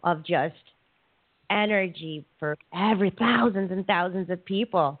ripple of just energy for every thousands and thousands of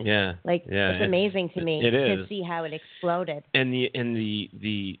people. Yeah. It's amazing to me to see how it exploded. And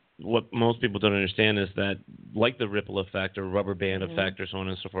the what most people don't understand is that, like the ripple effect or rubber band effect or so on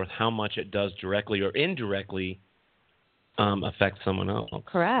and so forth, how much it does directly or indirectly affect someone else.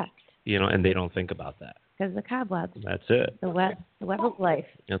 Correct. And they don't think about that. Because the cobwebs. That's it. The web of life.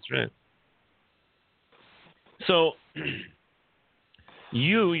 That's right. So,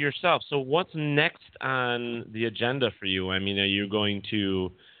 you yourself, so what's next on the agenda for you? I mean, are you going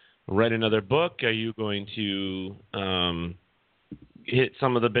to write another book? Are you going to hit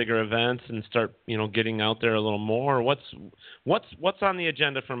some of the bigger events and start, getting out there a little more? What's on the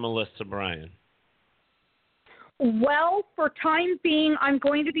agenda for Melissa Bryan? Well, for time being, I'm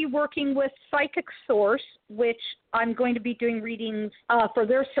going to be working with Psychic Source, which I'm going to be doing readings for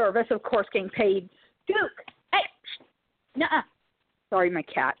their service, of course, getting paid. Duke, hey, nuh-uh. Sorry, my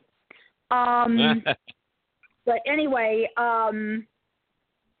cat. But anyway, I'm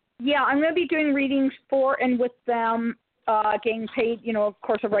going to be doing readings for and with them, getting paid, of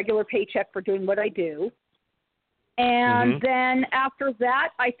course, a regular paycheck for doing what I do. And then after that,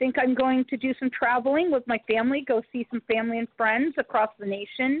 I think I'm going to do some traveling with my family, go see some family and friends across the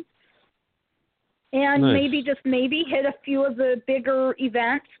nation. And maybe hit a few of the bigger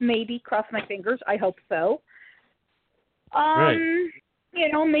events, maybe, cross my fingers, I hope so.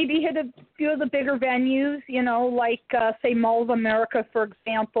 Maybe hit a few of the bigger venues, like, say, Mall of America, for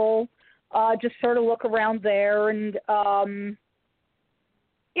example. Just sort of look around there and,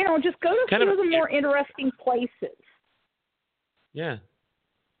 just go to some of the more interesting places. Yeah.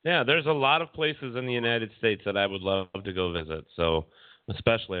 Yeah, there's a lot of places in the United States that I would love to go visit. So,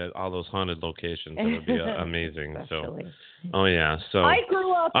 especially at all those haunted locations, that would be amazing. So, So I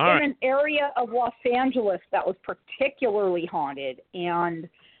grew up in an area of Los Angeles that was particularly haunted, and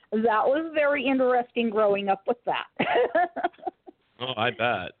that was very interesting growing up with that. Oh, I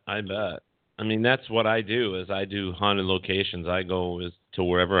bet. I mean, that's what I do. Is I do haunted locations. I go to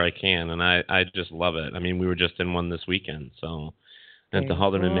wherever I can, and I just love it. I mean, we were just in one this weekend, so at the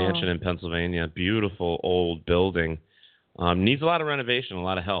Haldeman Mansion in Pennsylvania, beautiful old building. Needs a lot of renovation, a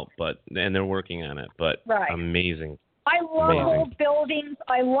lot of help, and they're working on it. But amazing. I love old buildings.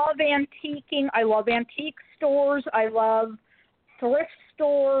 I love antiquing. I love antique stores. I love thrift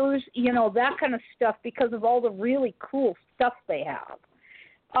stores. That kind of stuff because of all the really cool stuff they have.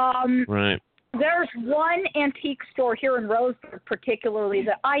 Right. There's one antique store here in Roseburg particularly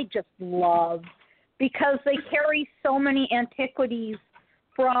that I just love because they carry so many antiquities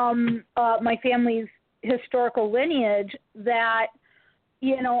from my family's historical lineage that,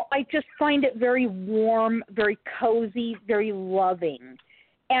 I just find it very warm, very cozy, very loving.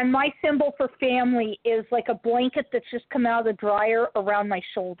 And my symbol for family is like a blanket that's just come out of the dryer around my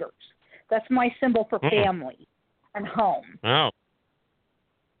shoulders. That's my symbol for family and home. Wow.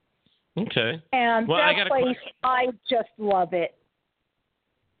 Okay. And that place, I just love it.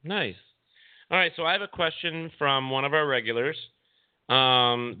 Nice. All right, so I have a question from one of our regulars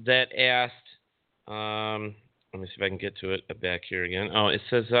that asked, let me see if I can get to it back here again. Oh, it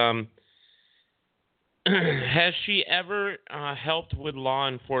says, has she ever helped with law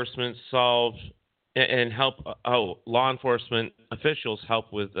enforcement law enforcement officials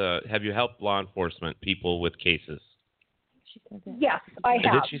help with, have you helped law enforcement people with cases? Yes, I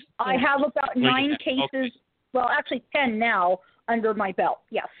have. I have about 9 cases, well, actually 10 now under my belt.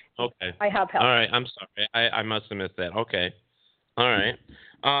 Yes. Okay. I have helped. All right. I'm sorry. I must have missed that. Okay. All right.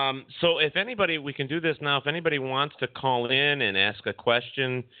 So if anybody, we can do this now. If anybody wants to call in and ask a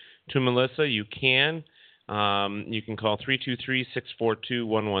question to Melissa, you can. You can call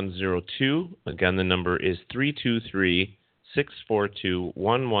 323-642-1102. Again, the number is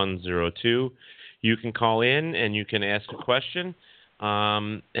 323-642-1102. You can call in and you can ask a question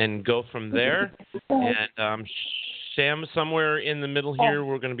and go from there. And Sam, somewhere in the middle here,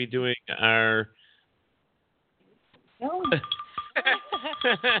 we're going to be doing our... No.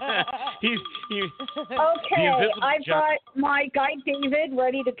 Okay, I've got my guy David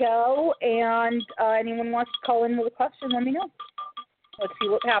ready to go, and anyone wants to call in with a question, let me know. Let's see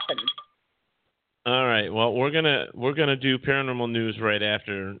what happens. All right. Well, we're gonna do paranormal news right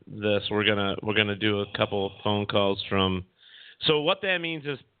after this. We're gonna do a couple of phone calls from. So what that means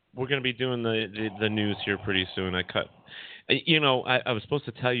is we're gonna be doing the news here pretty soon. I was supposed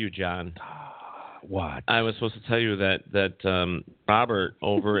to tell you, John. What? I was supposed to tell you that Robert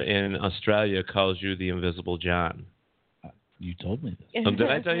over in Australia calls you the Invisible John. You told me this. Oh, did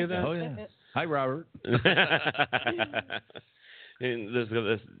I tell you that? Oh, yeah. Hi, Robert.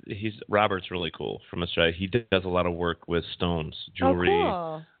 Robert's really cool from Australia. He does a lot of work with stones, jewelry,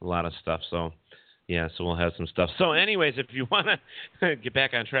 cool. a lot of stuff. So, yeah, so we'll have some stuff. So, anyways, if you want to get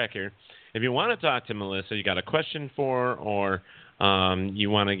back on track here, if you want to talk to Melissa, you got a question for her, or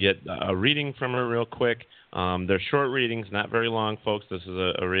you want to get a reading from her real quick. They're short readings, not very long, folks. This is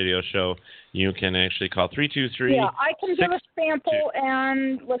a radio show. You can actually call 323. Yeah, I can give a sample,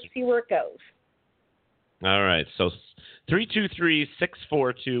 and let's see where it goes. All right, so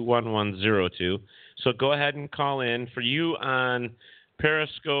 323-642-1102. So go ahead and call in. For you on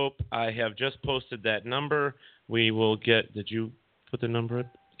Periscope, I have just posted that number. We will get – did you put the number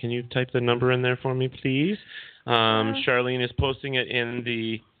 – can you type the number in there for me, please? Charlene is posting it in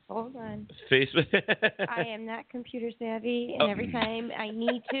the Hold on. Facebook. I am not computer savvy, and every time I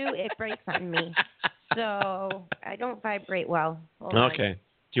need to, it breaks on me. So I don't vibrate well. Hold on. Okay.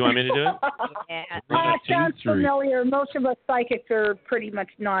 Do you want me to do it? Yeah. Sounds familiar. Most of us psychics are pretty much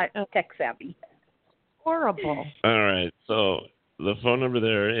not tech savvy. Horrible. All right. So the phone number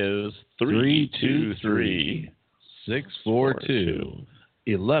there is 323-642.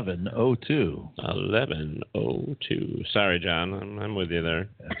 1102. 1102. Sorry, John. I'm with you there.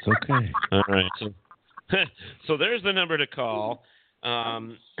 That's okay. All right. So there's the number to call.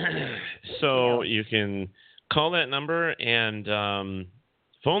 So you can call that number, and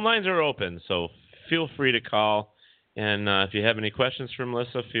phone lines are open. So feel free to call. And if you have any questions for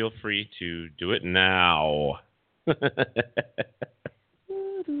Melissa, feel free to do it now.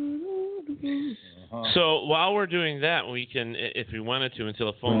 So while we're doing that, we can, if we wanted to,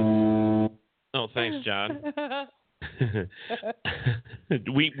 until the phone. Oh, thanks, John.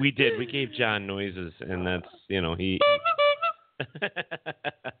 we did. We gave John noises, and that's he.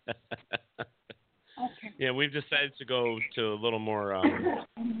 Yeah, we've decided to go to a little more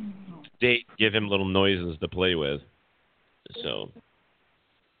date, give him little noises to play with. So.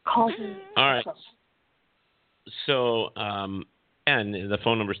 All right. So. And the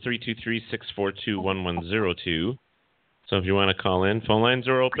phone number is 323-642-1102. So if you want to call in, phone lines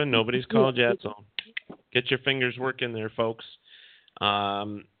are open. Nobody's called yet, so get your fingers working there, folks.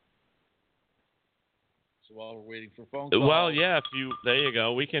 So while we're waiting for phone calls. Well, yeah, there you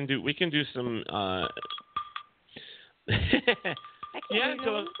go. We can do some. Yeah,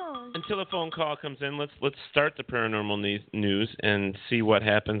 until a phone call comes in, let's start the paranormal news and see what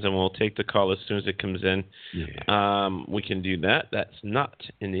happens, and we'll take the call as soon as it comes in. Yeah. We can do that. That's not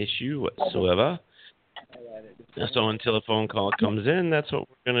an issue whatsoever. So until a phone call comes in, that's what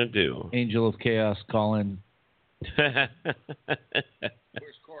we're gonna do. Angel of Chaos, call in. Where's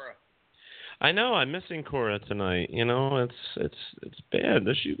Cora? I know I'm missing Cora tonight. It's bad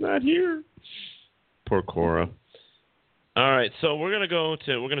that she's not here. Poor Cora. All right, so we're gonna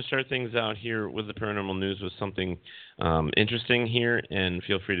start things out here with the paranormal news with something interesting here, and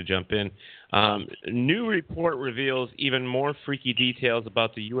feel free to jump in. New report reveals even more freaky details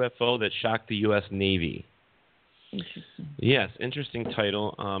about the UFO that shocked the U.S. Navy. Interesting. Yes, interesting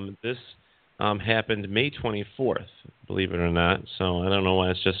title. This happened May 24th, believe it or not. So I don't know why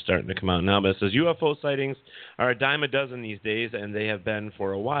it's just starting to come out now. But it says UFO sightings are a dime a dozen these days, and they have been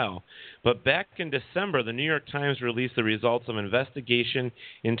for a while. But back in December, the New York Times released the results of an investigation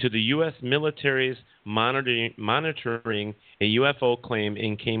into the U.S. military's monitoring a UFO claim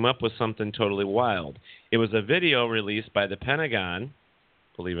and came up with something totally wild. It was a video released by the Pentagon,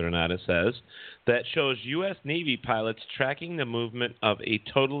 believe it or not, it says, that shows U.S. Navy pilots tracking the movement of a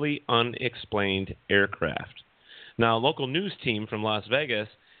totally unexplained aircraft. Now, a local news team from Las Vegas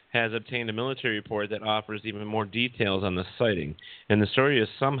has obtained a military report that offers even more details on the sighting, and the story is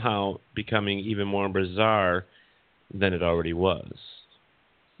somehow becoming even more bizarre than it already was.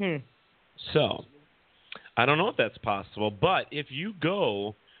 So, I don't know if that's possible, but if you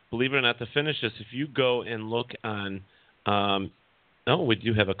go, believe it or not, to finish this, if you go and look on, we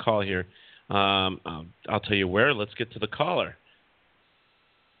do have a call here. I'll tell you where. Let's get to the caller.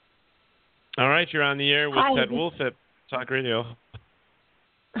 All right, you're on the air with Ted Wolf at Talk Radio.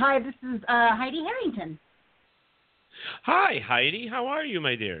 Hi, this is Heidi Harrington. Hi, Heidi. How are you,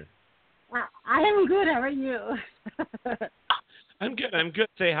 my dear? I am good. How are you? I'm good.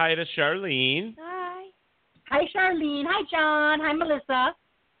 Say hi to Charlene. Hi. Hi, Charlene. Hi, John. Hi, Melissa.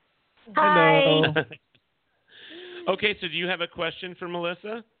 Hello. Hi. Okay, so do you have a question for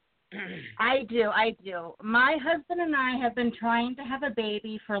Melissa? I do. My husband and I have been trying to have a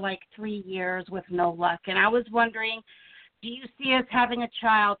baby for like 3 years with no luck, and I was wondering, do you see us having a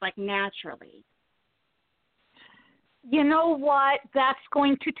child like naturally? You know what? That's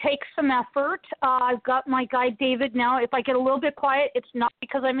going to take some effort. I've got my guide David now. If I get a little bit quiet, it's not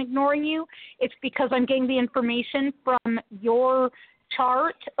because I'm ignoring you. It's because I'm getting the information from your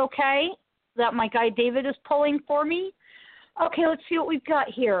chart, okay, that my guide David is pulling for me. Okay, let's see what we've got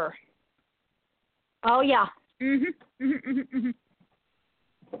here. Oh, yeah.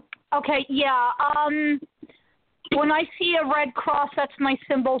 Okay, yeah. When I see a red cross, that's my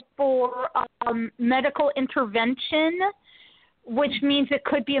symbol for medical intervention, which means it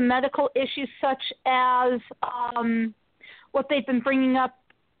could be a medical issue such as what they've been bringing up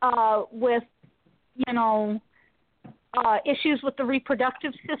with, issues with the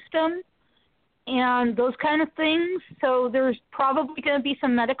reproductive system and those kind of things. So there's probably going to be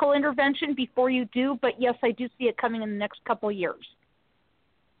some medical intervention before you do, but yes, I do see it coming in the next couple of years.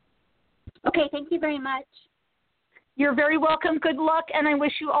 Okay, thank you very much. You're very welcome. Good luck, and I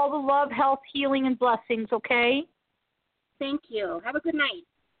wish you all the love, health, healing, and blessings, okay? Thank you. Have a good night.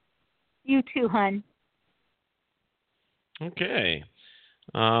 You too, hon. Okay.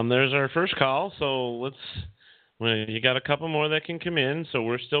 There's our first call, so you got a couple more that can come in, so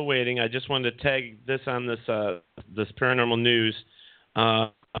we're still waiting. I just wanted to tag this on this paranormal news.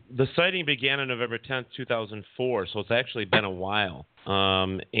 The sighting began on November 10th, 2004, so it's actually been a while.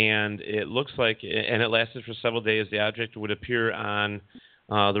 And it looks like, and it lasted for several days, the object would appear on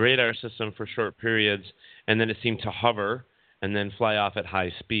the radar system for short periods, and then it seemed to hover and then fly off at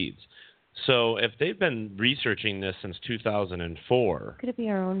high speeds. So if they've been researching this since 2004... Could it be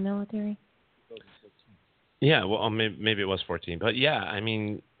our own military? Yeah, well, maybe it was 14. But yeah, I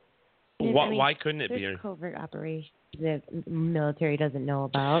mean, why couldn't it be? There's covert operations that the military doesn't know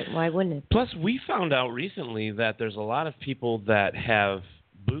about. Why wouldn't it? Plus, we found out recently that there's a lot of people that have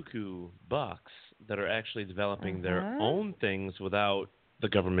buku bucks that are actually developing their own things without the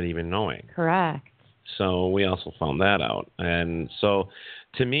government even knowing. Correct. So we also found that out. And so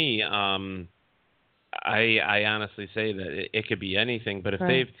to me, I honestly say that it could be anything. But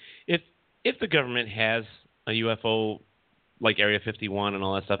if the government has a UFO like Area 51 and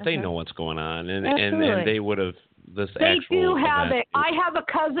all that stuff, they know what's going on, and they would have this. They do have it. I have a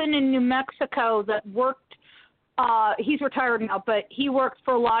cousin in New Mexico that worked. He's retired now, but he worked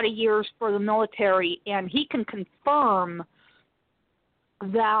for a lot of years for the military, and he can confirm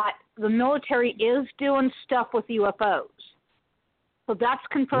that the military is doing stuff with UFOs. So that's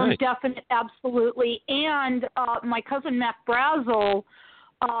confirmed, definite, absolutely. And my cousin Mac Brazel,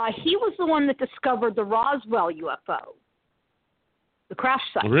 he was the one that discovered the Roswell UFO, the crash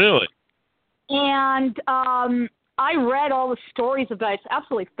site. Really? And I read all the stories about it. It's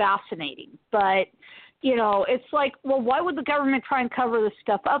absolutely fascinating. But, it's like, well, why would the government try and cover this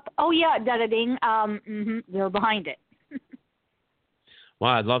stuff up? Oh, yeah, da-da-ding. They're behind it.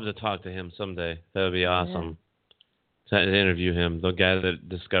 Well, I'd love to talk to him someday. That would be awesome. To interview him, the guy that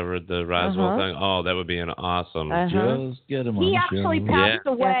discovered the Roswell thing. Oh, that would be an awesome. Just get him on He the actually show. passed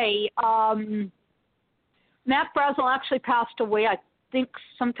away. Matt Brazel actually passed away, I think,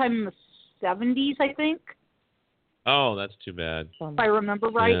 sometime in the 70s, I think. Oh, that's too bad. If I remember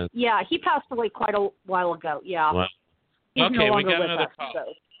right. Yeah, he passed away quite a while ago. Yeah. Well, He's okay, no we longer got with another us, call.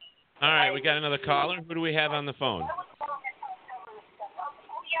 so. All right, we got another caller. Who do we have on the phone?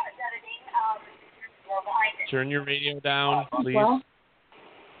 Turn your radio down, please.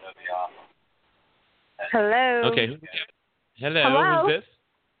 Hello. Okay. Hello. Who's this?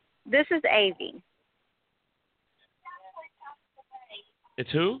 This is Avi. It's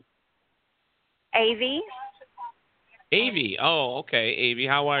who? Avi. Avi. Oh, okay. Avi,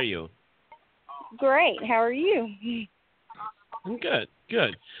 how are you? Great. How are you? I'm good.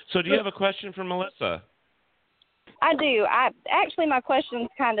 Good. So do you have a question for Melissa? I do. Actually, my question's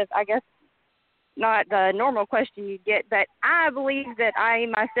kind of, I guess, not the normal question you get, but I believe that I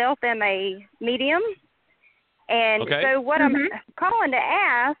myself am a medium. And so what I'm calling to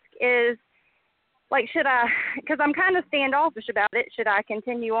ask is, like, should I, because I'm kind of standoffish about it, should I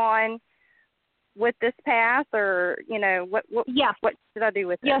continue on with this path, or, what what should I do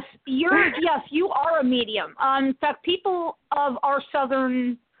with it? Yes, you are a medium. In fact, people of our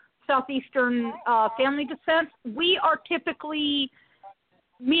southeastern family descent, we are typically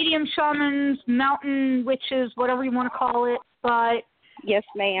medium shamans, mountain witches, whatever you want to call it. But yes,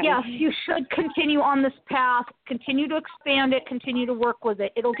 ma'am. Yes, you should continue on this path. Continue to expand it. Continue to work with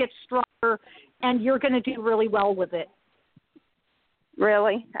it. It'll get stronger, and you're going to do really well with it.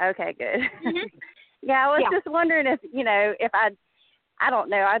 Really? Okay, good. Yeah, I was just wondering if, if I don't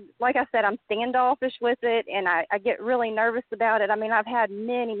know. Like I said, I'm standoffish with it, and I get really nervous about it. I mean, I've had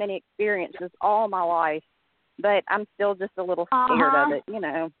many, many experiences all my life, but I'm still just a little scared of it,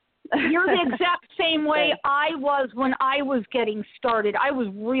 You're the exact same way I was when I was getting started. I was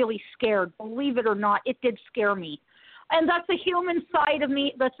really scared. Believe it or not, it did scare me. And that's the human side of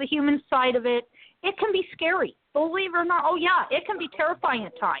me. That's the human side of it. It can be scary. Believe it or not. Oh, yeah, it can be terrifying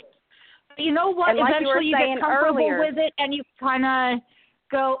at times. But you know what? Like eventually you get comfortable earlier, with it and you kind of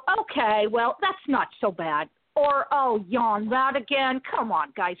go, okay, well, that's not so bad. Or, oh, yawn, that again. Come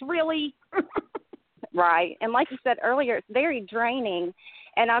on, guys, really? Right. And like you said earlier, it's very draining.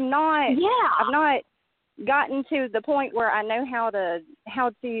 And I've not gotten to the point where I know how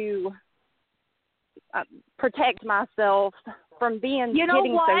to protect myself from getting so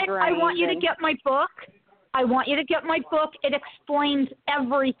drained. I want you to get my book. It explains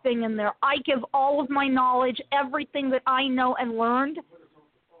everything in there. I give all of my knowledge, everything that I know and learned.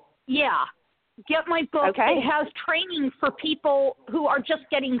 Yeah. Get my book. Okay. It has training for people who are just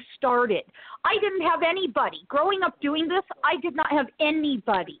getting started. I didn't have anybody. Growing up doing this, I did not have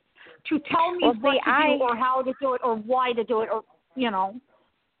anybody to tell me what to do or how to do it or why to do it or,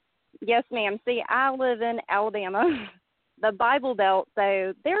 Yes, ma'am. See, I live in Alabama, the Bible Belt,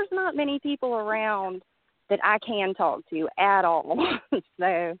 so there's not many people around that I can talk to at all.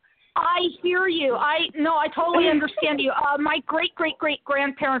 So I hear you. I totally understand you. My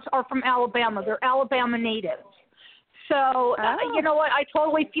great-great-great-grandparents are from Alabama. They're Alabama natives. So, you know what? I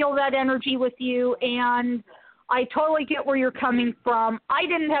totally feel that energy with you, and I totally get where you're coming from. I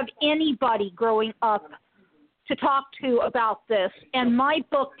didn't have anybody growing up to talk to about this, and my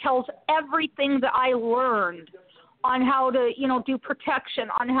book tells everything that I learned on how to, do protection,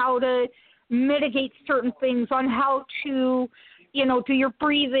 on how to mitigate certain things, on how to, do your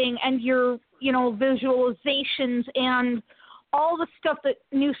breathing and your, visualizations and all the stuff that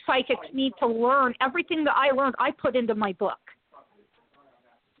new psychics need to learn. Everything that I learned, I put into my book.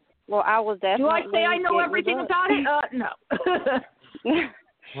 Well, I will definitely. Do I say I know everything about it? No.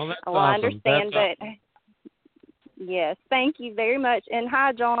 Well, that's well, awesome. I understand that. Yes, thank you very much. And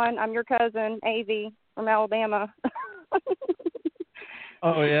hi, John. I'm your cousin, Avi, from Alabama.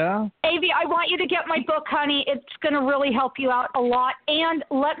 Oh, yeah? Avi, I want you to get my book, honey. It's going to really help you out a lot. And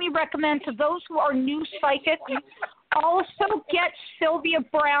let me recommend to those who are new psychics, also get Sylvia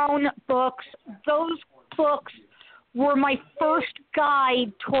Brown books. Those books were my first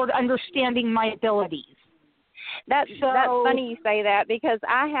guide toward understanding my abilities. That's funny you say that because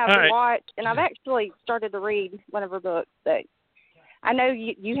I have watched, and I've actually started to read one of her books. But I know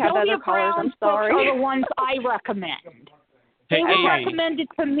you have Sylvia other callers. Brown's I'm sorry. books are the ones I recommend. They were recommended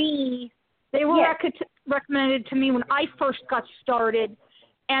to me. They were recommended to me when I first got started,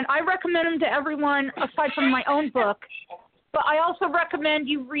 and I recommend them to everyone aside from my own book. But I also recommend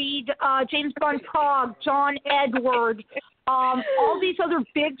you read James Von Prague, John Edward, all these other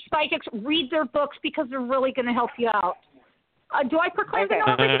big psychics. Read their books because they're really going to help you out. Do I proclaim that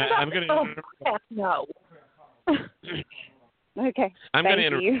everything about I'm going to. Heck no. Okay. I'm going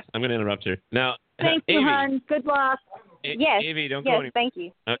to interrupt her now. Thank you, hon. Good luck. Yes. Avi, don't go anywhere. Thank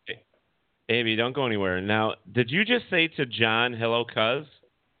you. Okay. Avi, don't go anywhere. Now, did you just say to John, hello, cuz?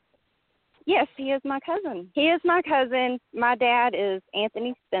 Yes, he is my cousin. He is my cousin. My dad is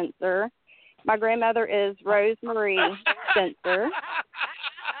Anthony Spencer. My grandmother is Rose Marie Spencer.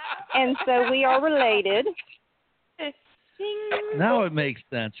 And so we are related. Now it makes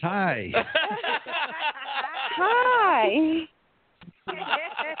sense. Hi. Hi.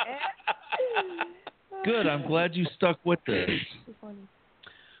 Good. I'm glad you stuck with this.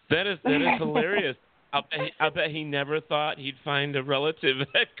 That is hilarious. I bet he never thought he'd find a relative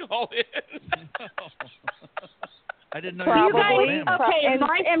that called in. I didn't know Probably. you were from Alabama. Okay, and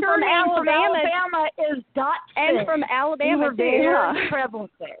my from surname from Alabama is Dotson. And from Alabama, you too. very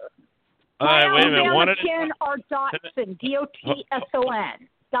prevalent there. All right, wait a minute. Alabama kin are Dotson, D-O-T-S-O-N,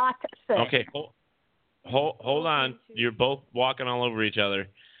 Dotson. Okay, hold on. You're both walking all over each other.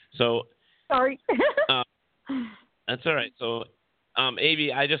 So. Sorry. That's all right. So,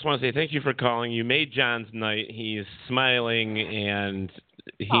 Avi, I just want to say thank you for calling. You made John's night. He's smiling, and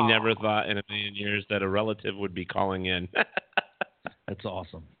he never thought in a million years that a relative would be calling in. That's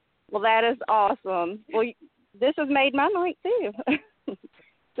awesome. Well, that is awesome. Well, this has made my night, too.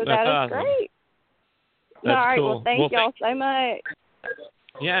 So that is awesome. Great. That's all right. cool. Well, thank y'all so much.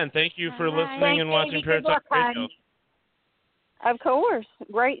 Yeah, and thank you for listening and watching Paratalkradio. Of course.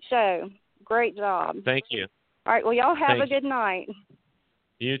 Great show. Great job. Thank you. All right. Well, y'all have a good night.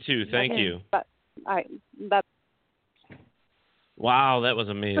 You too. Thank you. Bye. All right. Bye. Wow, that was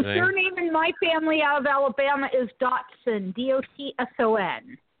amazing. The surname in my family out of Alabama is Dotson,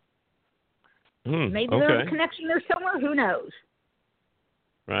 D-O-T-S-O-N. Maybe there's a connection there somewhere. Who knows?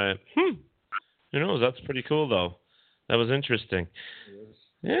 Right. Who knows? That's pretty cool, though. That was interesting.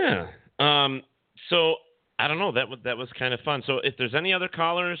 Yeah. So I don't know. That was kind of fun. So if there's any other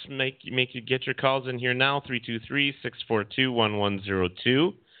callers, make you get your calls in here now.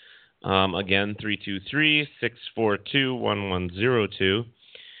 323-642-1102. Again, 323-642-1102.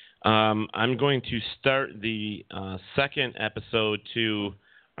 I'm going to start the second episode to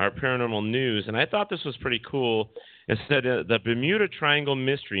our paranormal news, and I thought this was pretty cool. It said the Bermuda Triangle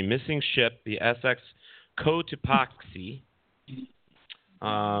Mystery, missing ship, the SX Cotopaxi,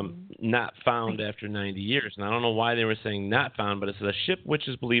 not found after 90 years. And I don't know why they were saying not found, but it says a ship which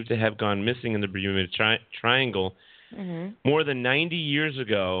is believed to have gone missing in the Bermuda Triangle more than 90 years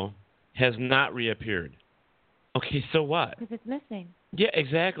ago has not reappeared. Okay, so what? Because it's missing. Yeah,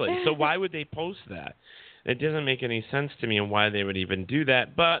 exactly. So why would they post that? It doesn't make any sense to me on why they would even do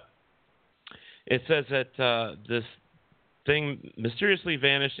that. But it says that this thing mysteriously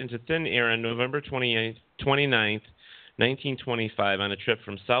vanished into thin air on November 29th, 1925, on a trip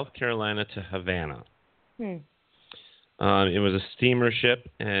from South Carolina to Havana. It was a steamer ship,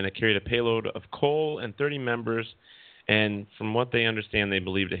 and it carried a payload of coal and 30 members. And from what they understand, they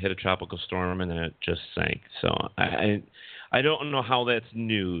believed it hit a tropical storm, and then it just sank. So I don't know how that's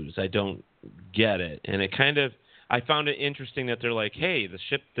news. I don't get it. And I found it interesting that they're like, hey, the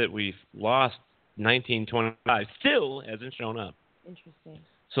ship that we lost 1925 still hasn't shown up. Interesting.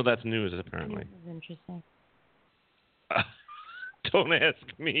 So that's news, apparently. This is interesting. Don't ask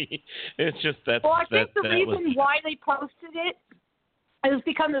me. It's just that. Well, I think the reason why they posted it is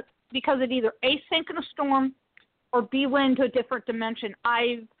because it either A, sank in a storm, or B, went into a different dimension.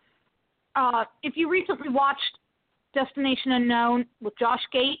 If you recently watched Destination Unknown with Josh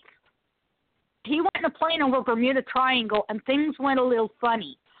Gates, he went in a plane over Bermuda Triangle, and things went a little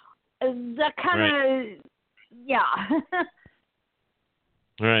funny. That kind of, yeah.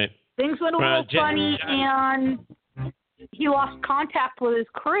 Right. Things went a little funny, and he lost contact with his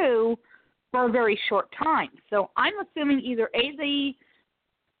crew for a very short time. So I'm assuming either A, they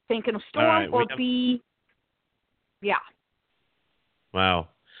sank in a storm, or B, yeah. Wow.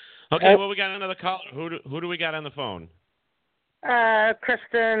 Okay, well, we got another caller. Who do we got on the phone?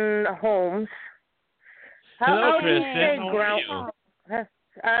 Kristen Holmes. Hello, Kristen. How are you?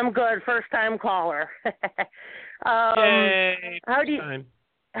 I'm good. First-time caller. Yay. How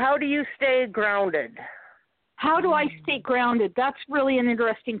do you stay grounded? How do I stay grounded? That's really an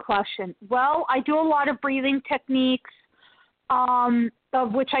interesting question. Well, I do a lot of breathing techniques,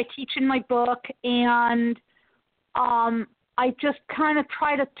 of which I teach in my book, and I just kind of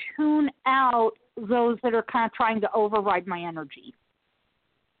try to tune out those that are kind of trying to override my energy.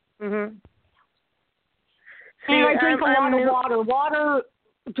 Mm-hmm. And I drink a lot of water.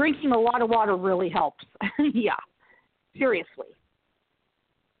 Drinking a lot of water really helps. Yeah, seriously.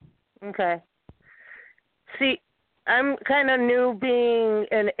 Okay. See, I'm kind of new being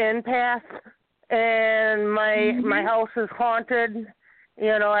an empath, and my house is haunted.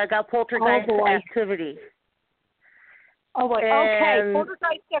 You know, I got poltergeist activity. Oh, boy. Okay,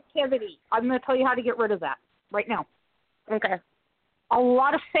 poltergeist activity. I'm going to tell you how to get rid of that right now. Okay. A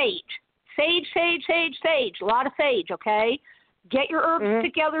lot of sage. Sage. A lot of sage, okay? Get your herbs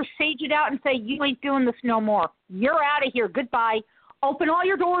together, sage it out, and say, you ain't doing this no more. You're out of here. Goodbye. Open all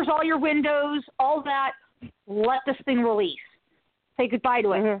your doors, all your windows, all that. Let this thing release. Say goodbye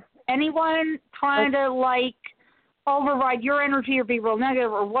to it. Anyone trying to, override your energy or be real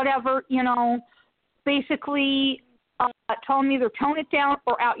negative or whatever, basically tell them either tone it down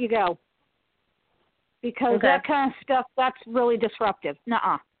or out you go. Because that kind of stuff, that's really disruptive.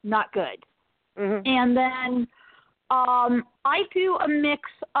 Nuh-uh, not good. And then I do a mix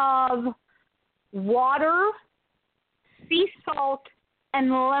of water, sea salt,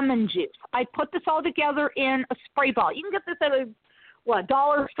 and lemon juice. I put this all together in a spray bottle. You can get this at a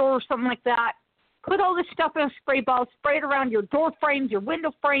dollar store or something like that. Put all this stuff in a spray bottle, spray it around your door frames, your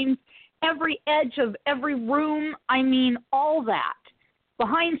window frames, every edge of every room. I mean, all that.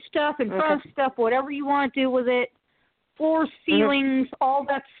 Behind stuff, in front of stuff, whatever you want to do with it. Floors, ceilings, all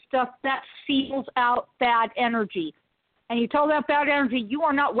that stuff, that seals out bad energy. And you tell that bad energy, you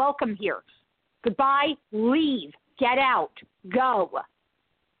are not welcome here. Goodbye, leave, get out, go.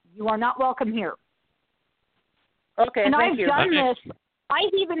 You are not welcome here. Okay, and thank you.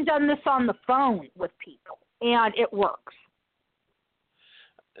 I've even done this on the phone with people, and it works.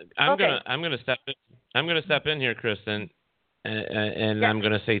 I'm gonna step in here, Kristen, and I'm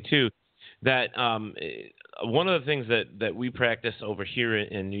gonna say too that one of the things that we practice over here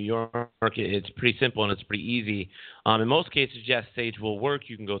in New York, it's pretty simple and it's pretty easy. In most cases, yes, sage will work.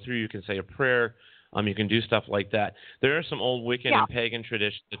 You can go through, you can say a prayer, you can do stuff like that. There are some old Wiccan and pagan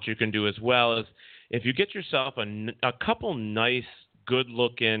traditions that you can do as well. As if you get yourself a couple nice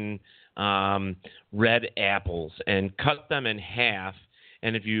good-looking red apples and cut them in half.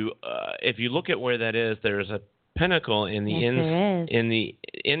 And if you look at where that is, there's a pinnacle in the in the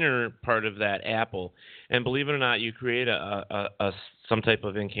inner part of that apple. And believe it or not, you create some type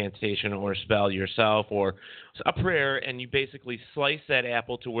of incantation or spell yourself or a prayer, and you basically slice that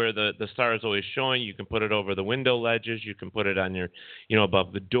apple to where the star is always showing. You can put it over the window ledges. You can put it on your,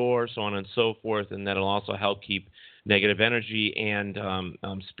 above the door, so on and so forth, and that'll also help keep negative energy and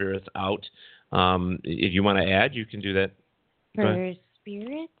spirits out. If you want to add, you can do that. For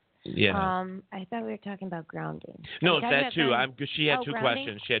spirits? Yeah. I thought we were talking about grounding. No, it's that too. She had two grounding?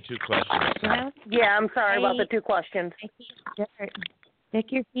 questions. She had two questions. Yeah, I'm sorry about the two questions.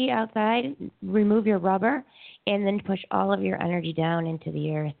 Stick your feet outside, remove your rubber, and then push all of your energy down into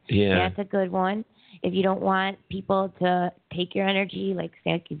the earth. Yeah. That's a good one. If you don't want people to take your energy, like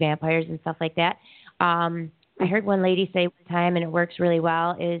vampires and stuff like that, I heard one lady say one time, and it works really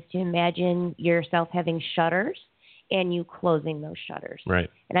well, is to imagine yourself having shutters and you closing those shutters. Right.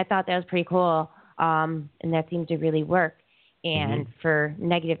 And I thought that was pretty cool, and that seemed to really work. And for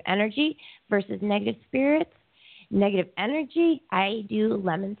negative energy versus negative spirits, negative energy, I do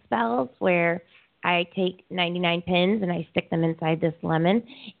lemon spells where I take 99 pins and I stick them inside this lemon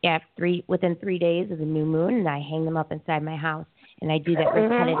within 3 days of the new moon, and I hang them up inside my house. And I do that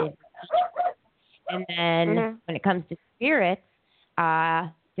repetitive. And then when it comes to spirits,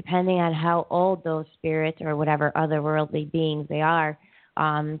 depending on how old those spirits or whatever otherworldly beings they are,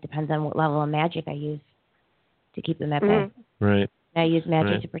 depends on what level of magic I use to keep them at bay. Right. I use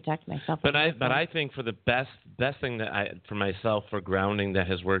magic to protect myself. But I think for the best thing that for myself for grounding that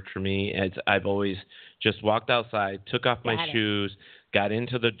has worked for me is I've always just walked outside, took off my shoes, got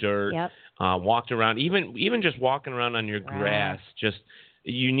into the dirt, walked around, even just walking around on your grass. Just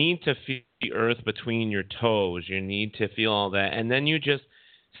you need to feel the earth between your toes. You need to feel all that, and then you just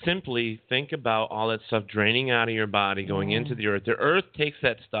simply think about all that stuff draining out of your body, going into the earth. The earth takes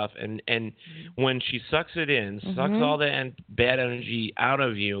that stuff, and when she sucks it in, sucks all that bad energy out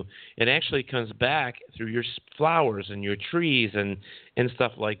of you, it actually comes back through your flowers and your trees and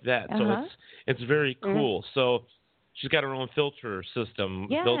stuff like that. So it's very cool. So she's got her own filter system.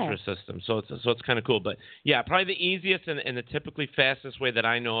 So it's kind of cool. But yeah, probably the easiest and the typically fastest way that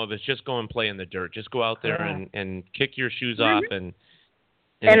I know of is just go and play in the dirt. Just go out there and kick your shoes off and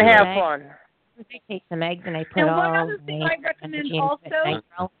have fun. I take some eggs and I put and all one other thing I recommend also.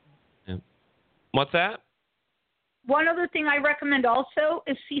 What's that? One other thing I recommend also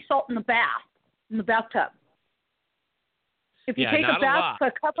is sea salt in the bathtub. If you take a bath,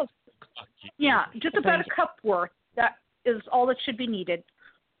 a cup of just about a cup worth. That is all that should be needed.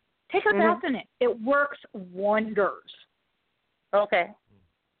 Take a bath in it. It works wonders. Okay.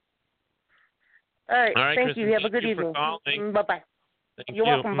 All right. Thank Kristen, you. Have a good evening. Bye-bye. You're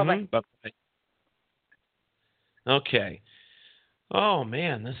welcome. Bye-bye. Bye-bye. Okay. Oh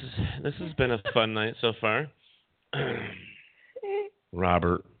man, this has been a fun night so far.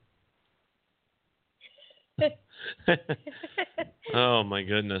 Robert. Oh my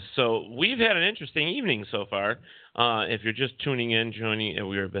goodness. So we've had an interesting evening so far. If you're just tuning in,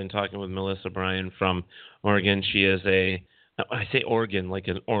 we've been talking with Melissa Bryan from Oregon. She is I say Oregon like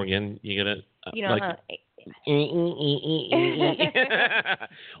an organ. You get it?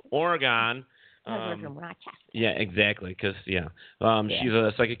 Oregon. Yeah, exactly. Because she's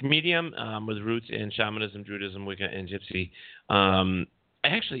a psychic medium with roots in Shamanism, Druidism, Wicca, and Gypsy.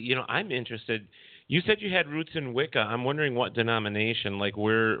 Actually, I'm interested. You said you had roots in Wicca. I'm wondering what denomination,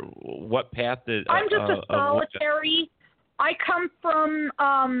 what path did. I'm just a solitary. I come from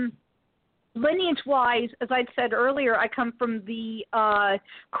lineage-wise, as I'd said earlier, I come from the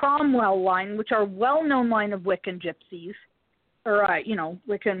Cromwell line, which are a well-known line of Wiccan gypsies, or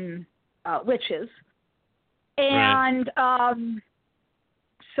Wiccan witches, and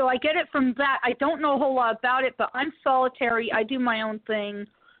so I get it from that. I don't know a whole lot about it, but I'm solitary. I do my own thing.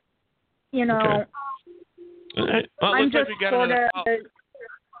 Okay. All right. Well, I'm looks like just we got another call.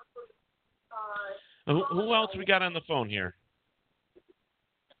 Who else we got on the phone here?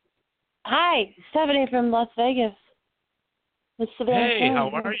 Hi, Stephanie from Las Vegas. Hey, how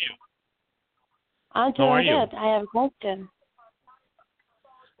are you? I'm doing good. I have a question.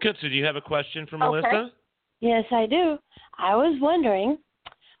 Good. So do you have a question for Melissa? Yes, I do. I was wondering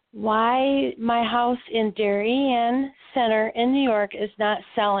why my house in Darien Center in New York is not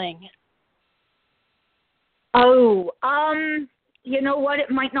selling. Oh, you know what? It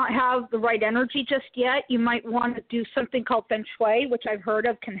might not have the right energy just yet. You might want to do something called Feng Shui, which I've heard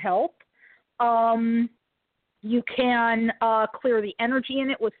of can help. You can clear the energy in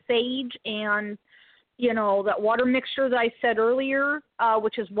it with sage and, that water mixture that I said earlier,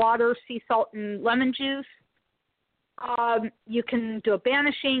 which is water, sea salt, and lemon juice. You can do a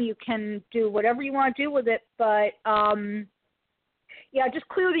banishing. You can do whatever you want to do with it. But, just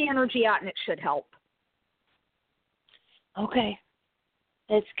clear the energy out, and it should help. Okay.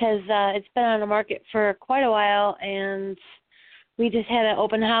 It's because it's been on the market for quite a while, and we just had an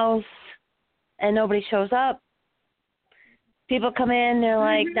open house, and nobody shows up. People come in, they're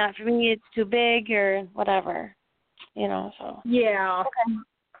like, not for me, it's too big, or whatever, so. Yeah. Okay.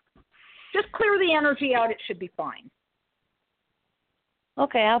 Just clear the energy out. It should be fine.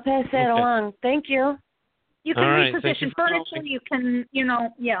 Okay, I'll pass that along. Thank you. You can reposition furniture. You can,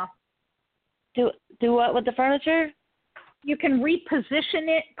 Do what with the furniture? You can reposition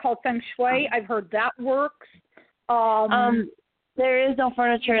it, called feng shui. I've heard that works. There is no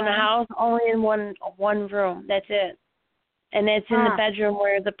furniture in the house, only in one room. That's it. And it's in the bedroom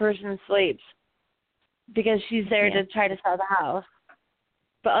where the person sleeps, because she's there to try to sell the house.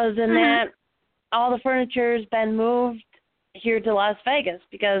 But other than that, all the furniture's been moved here to Las Vegas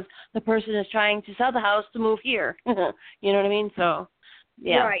because the person is trying to sell the house to move here. You know what I mean? So,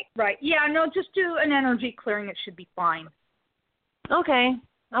 yeah. Right. Yeah, no, just do an energy clearing. It should be fine. Okay.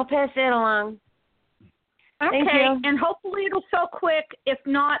 I'll pass that along. Okay, Thank you. And hopefully it'll sell quick. If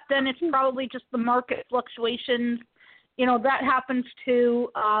not, then it's probably just the market fluctuations. That happens too.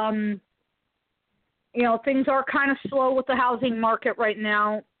 Things are kind of slow with the housing market right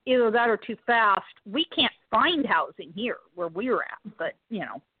now. Either that or too fast. We can't find housing here where we're at, but,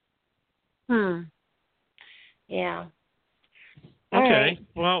 Yeah. Okay. Right.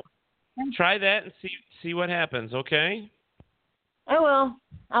 Well, try that and see what happens, okay? I will.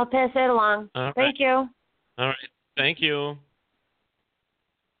 I'll pass that along. All right. Thank you. All right. Thank you.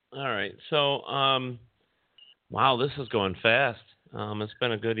 All right. So, wow, this is going fast. It's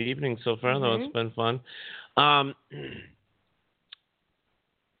been a good evening so far, though. It's been fun.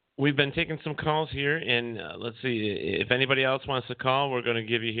 We've been taking some calls here, and let's see. If anybody else wants to call, we're going to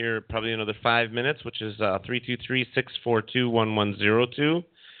give you here probably another 5 minutes, which is 323-642-1102.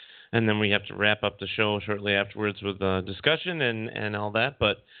 And then we have to wrap up the show shortly afterwards with discussion and all that.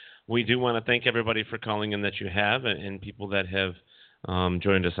 But we do want to thank everybody for calling in that you have, and people that have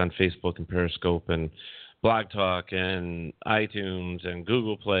joined us on Facebook and Periscope and Blog Talk and iTunes and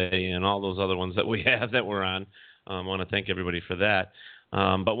Google Play and all those other ones that we have that we're on. I want to thank everybody for that.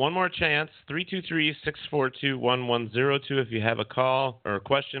 But one more chance, 323-642-1102. If you have a call or a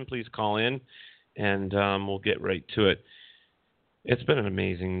question, please call in, and we'll get right to it. It's been an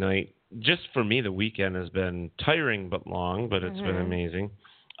amazing night. Just for me, the weekend has been tiring but long, but it's been amazing.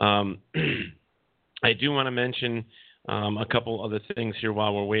 I do want to mention a couple other things here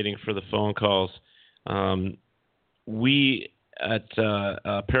while we're waiting for the phone calls. We at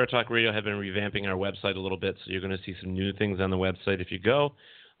Paratalk Radio have been revamping our website a little bit, so you're going to see some new things on the website if you go.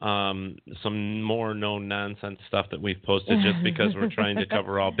 Some more no-nonsense stuff that we've posted just because we're trying to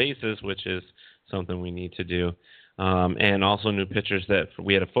cover all bases, which is something we need to do. And also new pictures that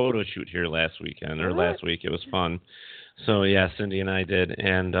we had a photo shoot here last week. It was fun. So, yeah, Cindy and I did,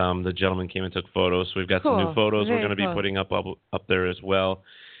 and the gentleman came and took photos. So we've got some new photos we're going to be putting up there as well.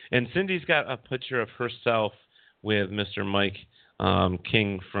 And Cindy's got a picture of herself with Mr. Mike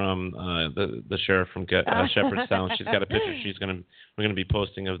King from the sheriff from Shepherdstown. She's got a picture we're going to be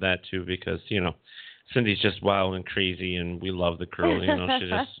posting of that too, because Cindy's just wild and crazy, and we love the girl.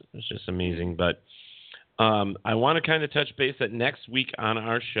 It's just amazing. But I want to kind of touch base that next week on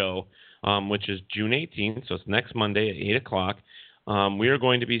our show, which is June 18th, so it's next Monday at 8 o'clock, we are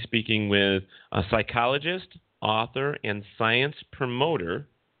going to be speaking with a psychologist, author, and science promoter,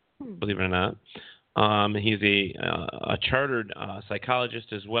 believe it or not. He's a chartered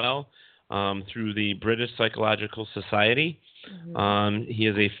psychologist as well through the British Psychological Society. He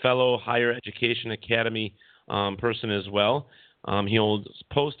is a fellow Higher Education Academy person as well. He holds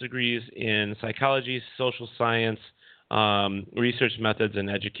post degrees in psychology, social science, research methods, and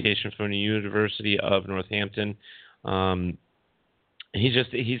education from the University of Northampton.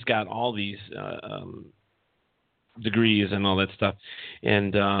 He's got all these degrees and all that stuff,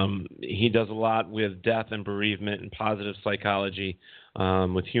 and he does a lot with death and bereavement and positive psychology,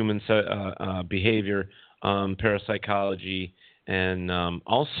 with human behavior, parapsychology, and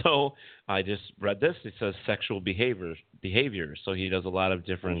also I just read this. It says sexual behavior. So he does a lot of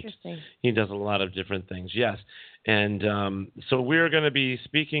different. He does a lot of different things. Yes, and so we're going to be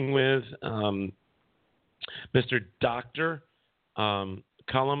speaking with Mr. Dr.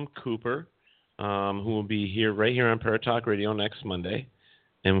 Cullum Cooper, who will be right here on Paratalk Radio next Monday.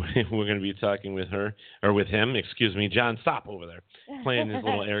 And we're going to be talking with her, or with him, excuse me. John, stop over there. Playing his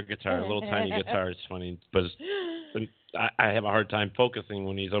little air guitar, a little tiny guitar. It's funny, but I have a hard time focusing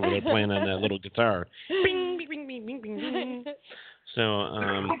when he's over there playing on that little guitar. Bing, bing, bing, bing, bing, bing.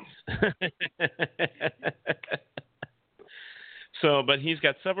 So, but he's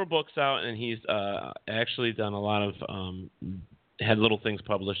got several books out, and he's actually done a lot of had little things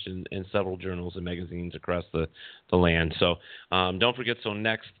published in several journals and magazines across the land. So don't forget, so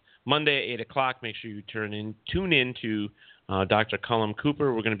next Monday at 8 o'clock, make sure you tune in to Dr. Cullum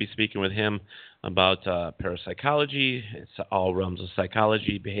Cooper. We're going to be speaking with him about parapsychology. It's all realms of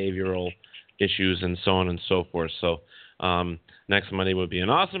psychology, behavioral issues, and so on and so forth. So next Monday will be an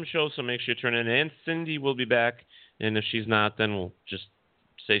awesome show, so make sure you turn in. And Cindy will be back, and if she's not, then we'll just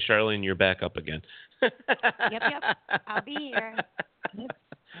say, Charlene, you're back up again. Yep. I'll be here.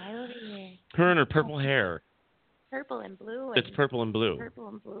 I will be here. Her and her purple hair. Purple and blue. It's purple and blue. Purple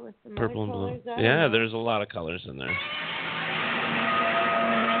and blue with some purple and colors. blue. Yeah, there's a lot of colors in there.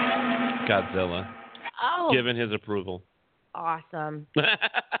 Godzilla. Oh. Giving his approval. Awesome.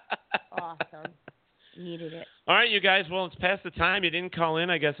 Awesome. Needed it. All right, you guys. Well, it's past the time. You didn't call in.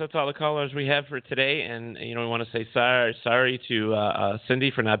 I guess that's all the callers we have for today. And, we want to say sorry to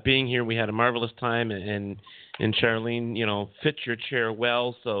Cindy for not being here. We had a marvelous time. And Charlene, fit your chair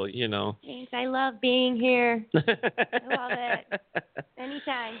well. So, Thanks. I love being here. I love it.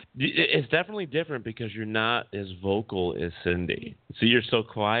 Anytime. It's definitely different because you're not as vocal as Cindy. So you're so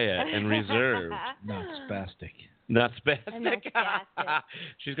quiet and reserved. Not spastic. Not spastic.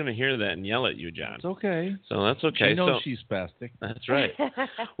 She's going to hear that and yell at you, John. It's okay. So that's okay. She knows she's spastic. That's right.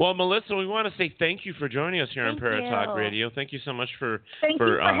 Well, Melissa, we want to say thank you for joining us here on Paratalk Radio. Thank you so much for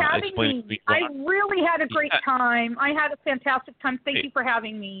having me. I really had a great time. I had a fantastic time. Thank you for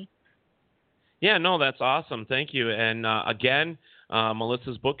having me. Yeah, no, that's awesome. Thank you. And again,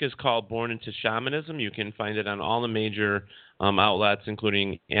 Melissa's book is called Born into Shamanism. You can find it on all the major outlets,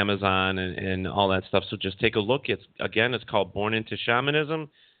 including Amazon and all that stuff. So just take a look. It's called Born into Shamanism,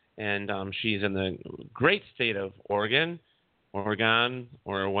 and she's in the great state of Oregon,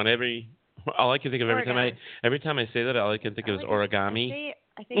 or whatever. All I can think of every time I say that, all I can think of is origami.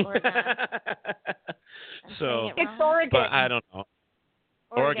 I think Oregon. So it's Oregon. But I don't know.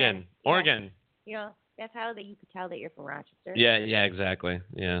 Oregon. That's how that you could tell that you're from Rochester. Yeah, exactly.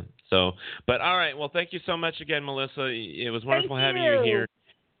 Yeah. So, but all right. Well, thank you so much again, Melissa. It was wonderful having you here.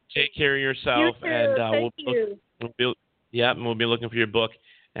 Take care of yourself, you too. and we'll be looking for your book.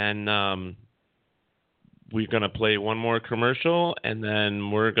 And we're gonna play one more commercial, and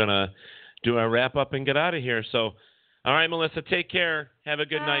then we're gonna do our wrap up and get out of here. So, all right, Melissa, take care. Have a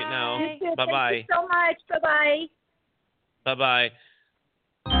good night now. Bye bye. Thank you so much. Bye bye. Bye bye.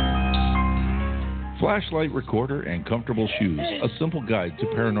 Flashlight Recorder and Comfortable Shoes, a simple guide to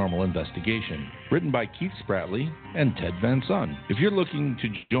paranormal investigation. Written by Keith Spratley and Ted Van Son. If you're looking to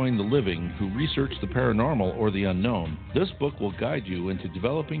join the living who research the paranormal or the unknown, this book will guide you into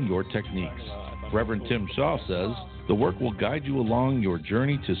developing your techniques. Reverend Tim Shaw says, the work will guide you along your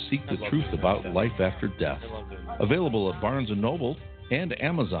journey to seek the truth about life after death. Available at Barnes & Noble and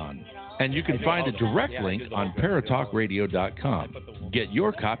Amazon. And you can find a direct link on Paratalkradio.com. Get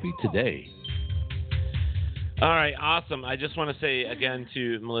your copy today. All right, awesome. I just want to say again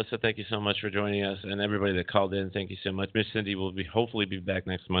to Melissa, thank you so much for joining us, and everybody that called in, thank you so much. Miss Cindy will hopefully be back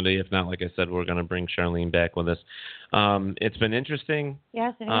next Monday. If not, like I said, we're going to bring Charlene back with us. It's been interesting.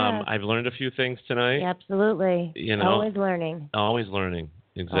 Yes, it has. I've learned a few things tonight. Absolutely. Always learning. Always learning.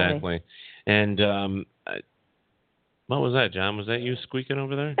 Exactly. Always. And what was that, John? Was that you squeaking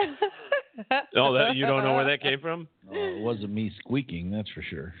over there? Oh, you don't know where that came from? Oh, it wasn't me squeaking, that's for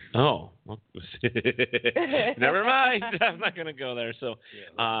sure. Oh, well, never mind. I'm not going to go there. So,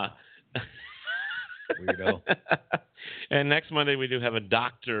 weirdo. And next Monday we do have a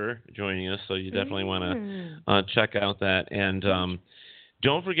doctor joining us, so you definitely want to check out that. And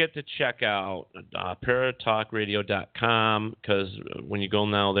don't forget to check out Paratalkradio.com, because when you go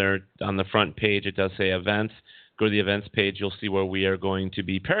now there on the front page, it does say events. Go to the events page. You'll see where we are going to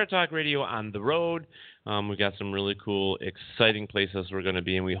be. Paratalk Radio on the road. We've got some really cool, exciting places we're going to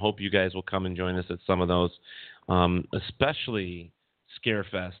be, and we hope you guys will come and join us at some of those, especially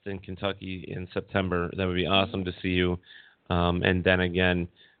Scarefest in Kentucky in September. That would be awesome to see you. And then again,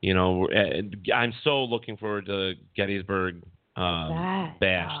 I'm so looking forward to Gettysburg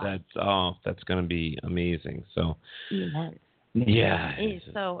Bash. That's going to be amazing. So, immense. Yeah. It's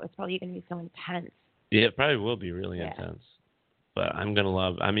probably going to be so intense. Yeah, it probably will be really intense. But I'm going to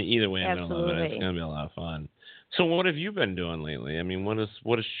love – either way, I'm going to love it. It's going to be a lot of fun. So what have you been doing lately? What has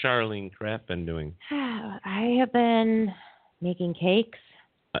Charlene Kraft been doing? I have been making cakes,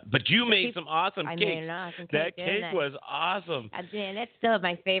 But you made some awesome cakes. I made an awesome cake. That cake was awesome. And it's still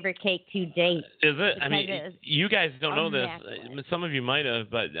my favorite cake to date. Is it? I mean, you guys don't know this. Some of you might have,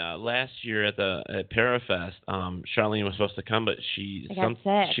 but last year at Parafest, Charlene was supposed to come, but she got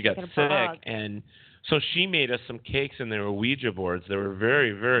sick, and so she made us some cakes, and they were Ouija boards. They were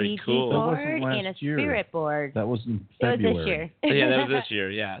very, very cool. Ouija board and a spirit board. That was in February. It was this year. Yeah, that was this year.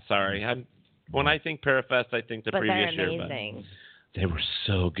 Yeah, sorry. When I think Parafest, I think the previous year. But they're amazing. They were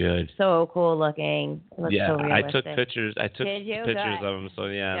so good. So cool looking. It looked so realistic. I took pictures. of them. So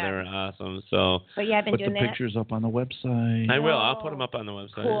they were awesome. So. But you have been doing that. Put the pictures up on the website. I will. I'll put them up on the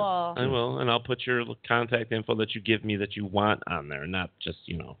website. Cool. I will, and I'll put your contact info that you give me that you want on there, not just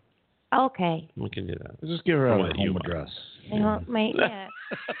Okay. We can do that. Just give her a home address. Just go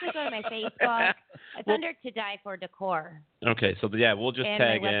to my Facebook. It's under To Die for Decor. Okay, so we'll just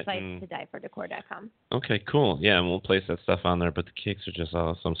tag it. And my website, todieForDecor.com. Okay, cool. Yeah, and we'll place that stuff on there. But the cakes are just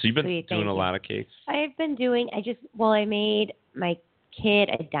awesome. So you've been doing a lot of cakes. I've been doing. I made my kid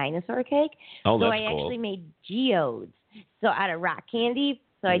a dinosaur cake. Oh, that's cool. So I actually made geodes. So out of rock candy.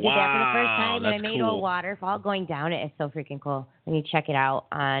 So I did that for the first time, and I made a waterfall going down it. It's so freaking cool. Let me check it out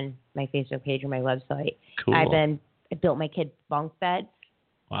on my Facebook page or my website. Cool. I built my kid bunk beds.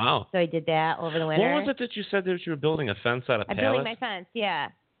 Wow. So I did that over the winter. What was it that you said that you were building a fence out of pallets? I'm building my fence, yeah.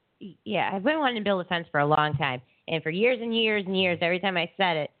 Yeah, I've been wanting to build a fence for a long time. And for years and years and years, every time I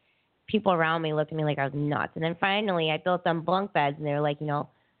said it, people around me looked at me like I was nuts. And then finally, I built them bunk beds, and they were like, those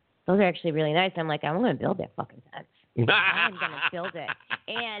are actually really nice. I'm like, I'm going to build that fucking fence. I'm going to build it.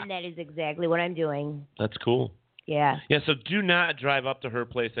 And that is exactly what I'm doing. That's cool. Yeah. Yeah, so do not drive up to her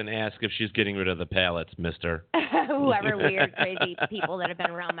place and ask if she's getting rid of the pallets, mister. Whoever weird, crazy people that have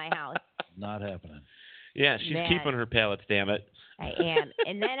been around my house. Not happening. Yeah, she's keeping her pallets, damn it. I am.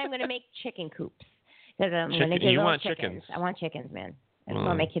 And then I'm going to make chicken coops. Because I'm going to get little chickens. I want chickens, man. I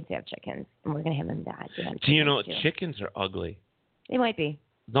want my kids to have chickens. And we're going to have them die. Do you know chickens are ugly? They might be.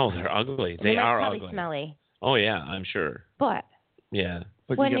 No, they're ugly. They are probably ugly. Smelly. Oh, yeah, I'm sure. But. Yeah.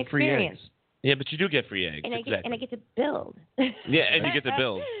 But what you an get free experience. eggs. Yeah, but you do get free eggs. And exactly. I get to build. Yeah, and you get to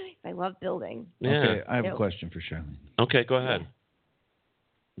build. I love building. Yeah. Okay, I have a question for Charlene. Okay, go ahead.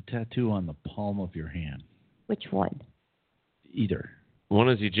 The tattoo on the palm of your hand. Which one? Either. One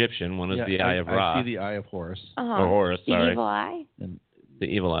is Egyptian, one is the Eye of Ra. I see the Eye of Horus. Or Horus, sorry. The evil eye? And the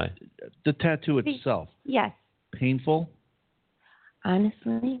evil eye. The tattoo itself. Yes. Painful?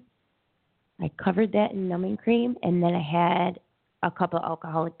 Honestly, I covered that in numbing cream, and then I had a couple of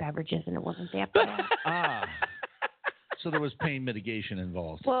alcoholic beverages, and it wasn't that bad. So there was pain mitigation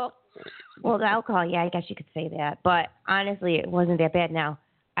involved. Well, the alcohol, yeah, I guess you could say that. But honestly, it wasn't that bad. Now,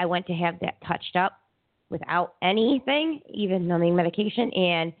 I went to have that touched up without anything, even numbing medication,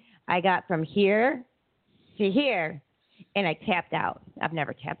 and I got from here to here, and I tapped out. I've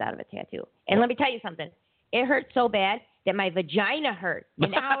never tapped out of a tattoo. And let me tell you something. It hurt so bad that my vagina hurt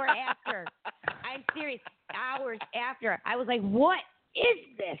an hour after. I'm serious. Hours after. I was like, what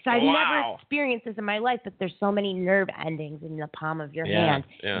is this? I've never experienced this in my life, but there's so many nerve endings in the palm of your hand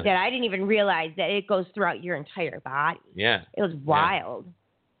that I didn't even realize that it goes throughout your entire body. Yeah. It was wild.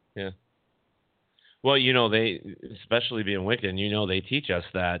 Yeah. Well, they, especially being Wiccan, they teach us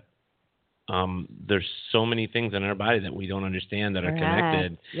that there's so many things in our body that we don't understand that are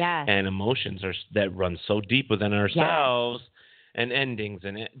connected. Yes. And emotions that run so deep within ourselves. Yes. And endings,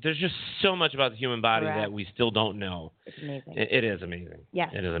 and there's just so much about the human body that we still don't know. It's amazing. It is amazing. Yeah.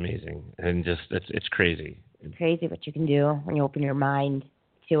 It is amazing, and just it's crazy. It's crazy what you can do when you open your mind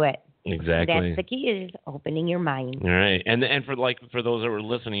to it. Exactly. That's the key, is opening your mind. All right, and for those that were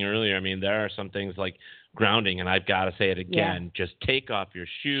listening earlier, I mean, there are some things like grounding, and I've got to say it again. Just take off your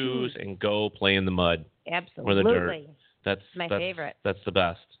shoes and go play in the mud. Absolutely. Or the dirt. That's my favorite. That's the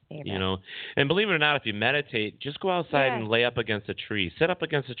best. Favorite. And believe it or not, if you meditate, just go outside and lay up against a tree. Sit up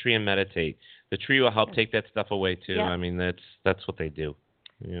against a tree and meditate. The tree will help take that stuff away too. Yeah. I mean, that's what they do.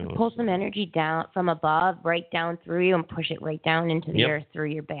 Pull some energy down from above, right down through you, and push it right down into the earth through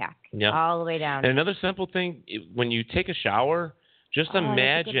your back, all the way down. And another simple thing: when you take a shower, just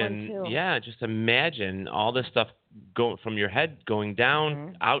imagine, just imagine all this stuff going from your head going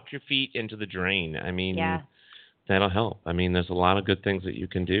down out your feet into the drain. I mean. That'll help. I mean, there's a lot of good things that you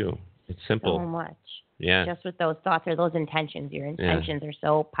can do. It's simple. So much. Yeah. Just with those thoughts or those intentions. Your intentions are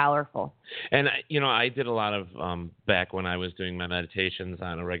so powerful. And, I did a lot of, back when I was doing my meditations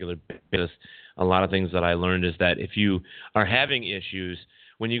on a regular basis, a lot of things that I learned is that if you are having issues,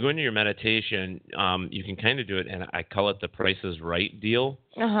 when you go into your meditation, you can kind of do it, and I call it the Price is Right deal.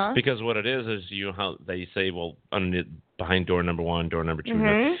 Because what it is how they say, well, behind door number 1, door number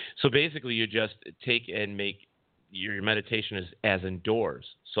 2. So basically you just take and make your meditation is as in doors.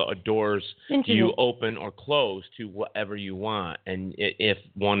 So a doors you open or close to whatever you want. And if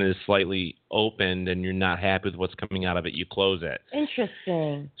one is slightly opened and you're not happy with what's coming out of it, you close it.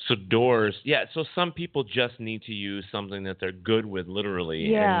 Interesting. So doors, so some people just need to use something that they're good with,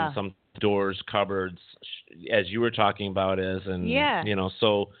 literally. Yeah. And some doors, cupboards, as you were talking about,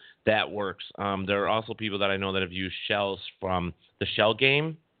 so that works. There are also people that I know that have used shells from the shell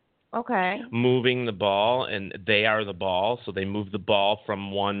game. Okay. Moving the ball, and they are the ball, so they move the ball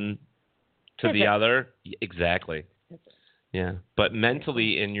from one to the other. Exactly. Yeah, but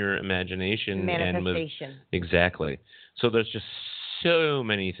mentally in your imagination manifestation. Exactly. So there's just so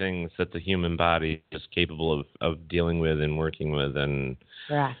many things that the human body is capable of dealing with and working with, and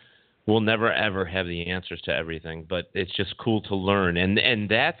we'll never ever have the answers to everything. But it's just cool to learn, and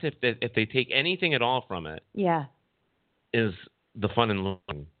that's if they take anything at all from it. Yeah. Is the fun in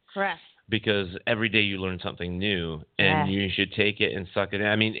learning. Correct. Because every day you learn something new, and you should take it and suck it in.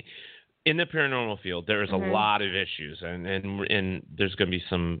 I mean, in the paranormal field, there's a lot of issues, and there's going to be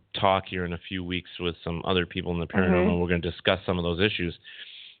some talk here in a few weeks with some other people in the paranormal. We're going to discuss some of those issues.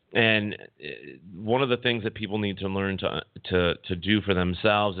 And one of the things that people need to learn to do for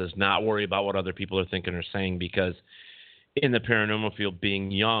themselves is not worry about what other people are thinking or saying, because in the paranormal field,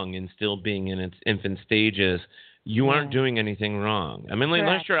 being young and still being in its infant stages, you aren't doing anything wrong. I mean,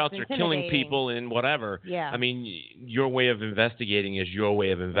 unless you're out there killing people and whatever. Yeah. I mean, your way of investigating is your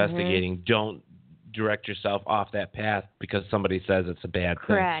way of investigating. Don't direct yourself off that path because somebody says it's a bad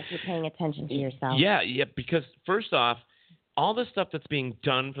thing. Correct. You're paying attention to yourself. Yeah, because first off, all the stuff that's being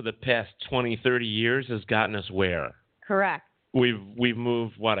done for the past 20, 30 years has gotten us where? Correct. We've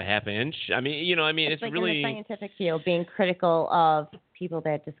moved, a half inch? I mean, it's like really... in the scientific field, being critical of people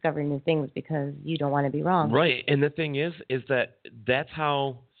that discover new things because you don't want to be wrong. Right. And the thing is that that's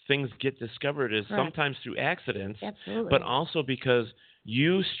how things get discovered, is sometimes through accidents. Absolutely. But also because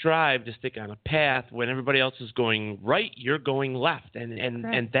you strive to stick on a path when everybody else is going right, you're going left.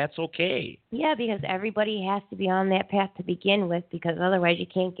 And that's okay. Yeah, because everybody has to be on that path to begin with, because otherwise you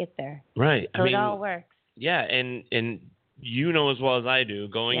can't get there. Right. So it all works. Yeah, and you know as well as I do,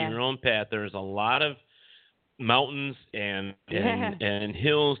 going your own path, there's a lot of mountains and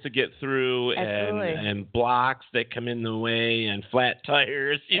hills to get through, and blocks that come in the way, and flat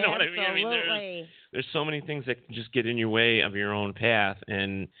tires. You know what I mean? I mean, there's so many things that can just get in your way of your own path,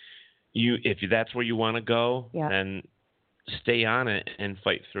 and if that's where you want to go, then stay on it and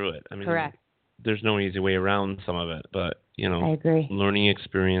fight through it. I mean, there's no easy way around some of it, but I agree. Learning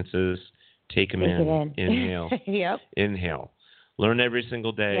experiences. Take them in. Inhale. Inhale. Learn every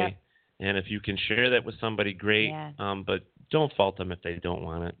single day. And if you can share that with somebody, great. But don't fault them if they don't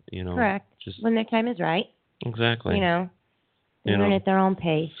want it. Correct. Just when their time is right. Exactly. They learn at their own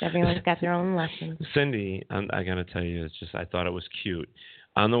pace. Everyone's got their own lessons. Cindy, I got to tell you, I thought it was cute.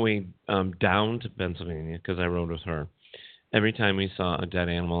 On the way down to Pennsylvania, because I rode with her, every time we saw a dead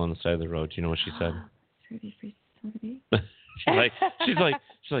animal on the side of the road, you know what she said? She's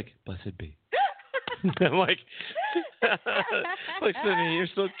like, blessed be. I'm like, Cindy, you're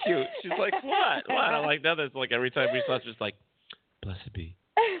so cute. She's like, what? I'm like, no, that's like every time we saw, she's like, blessed be.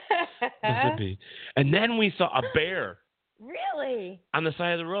 Blessed be. And then we saw a bear. Really? On the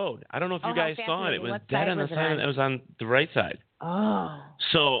side of the road. I don't know if you guys saw it. It was dead on the side. It was on the right side. Oh.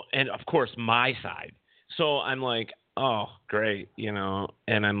 So, and of course, my side. So I'm like, oh, great,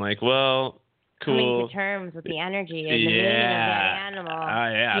 And I'm like, well, cool. Coming to terms with the energy and the meaning of that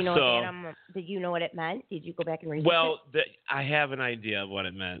animal. Did you know what it meant? Did you go back and research it? I have an idea of what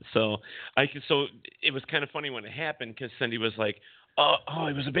it meant. So it was kind of funny when it happened, because Cindy was like, oh,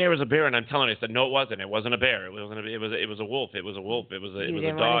 it was a bear, and I'm telling her, I said, no, it wasn't a bear. It was a wolf. It was a wolf. It was a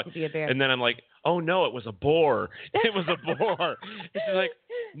dog. Want it to be a bear. And then I'm like, oh no, it was a boar. It was a boar. And she's like,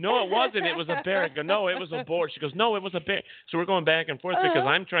 no, it wasn't. It was a bear. I go, no, it was a boar. She goes, no, it was a bear. So we're going back and forth because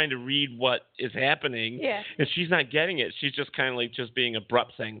I'm trying to read what is happening, and she's not getting it. She's just kind of like just being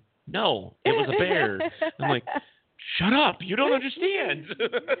abrupt, saying, no, it was a bear. I'm like, shut up, you don't understand.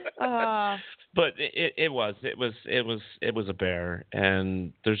 But it was a bear,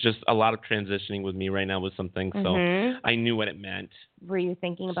 and there's just a lot of transitioning with me right now with some things, so I knew what it meant. Were you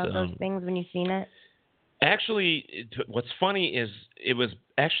thinking about those things when you seen it? Actually, what's funny is it was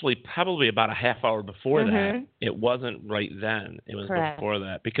actually probably about a half hour before that. It wasn't right then. It was before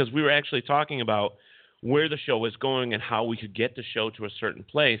that, because we were actually talking about where the show was going and how we could get the show to a certain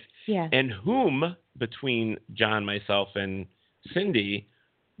place, and whom, between John, myself, and Cindy,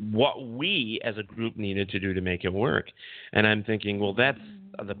 what we as a group needed to do to make it work. And I'm thinking, well, that's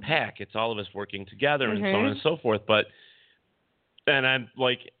the pack. It's all of us working together and so on and so forth. But And I'm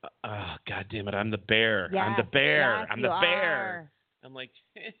like, oh, God damn it, I'm the bear. Yes, I'm the bear. yes, I'm the bear. I'm like,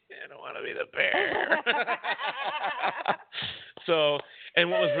 I don't want to be the bear. So,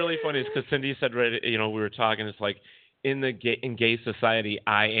 and what was really funny is because Cindy said, right, we were talking, it's like, in gay society,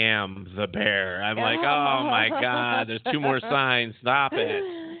 I am the bear. I'm like, oh my God, there's 2 more signs. Stop it.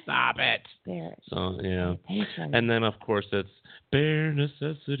 Bear. So, yeah. And then, of course, it's bare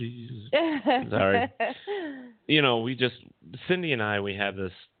necessities. Sorry. Cindy and I, we have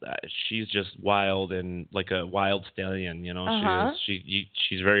this, she's just wild and like a wild stallion,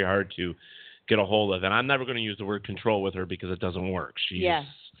 she's very hard to get a hold of. And I'm never going to use the word control with her because it doesn't work.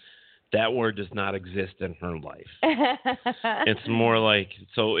 That word does not exist in her life. It's more like,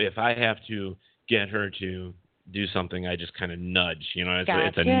 so if I have to get her to do something, I just kind of nudge,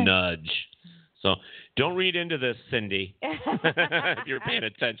 it's a nudge. So don't read into this, Cindy, if you're paying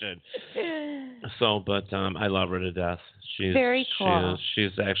attention. So, but I love her to death. She's very cool.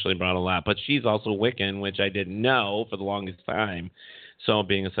 She's actually brought a lot, but she's also Wiccan, which I didn't know for the longest time. So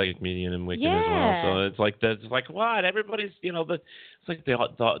being a psychic medium and Wiccan as well. So it's like what? Everybody's, it's like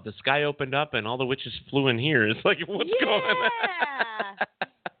the sky opened up and all the witches flew in here. It's like, what's going on?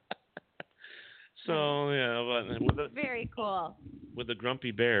 So, but very cool. With a grumpy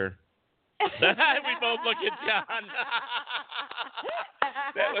bear. We both look at John.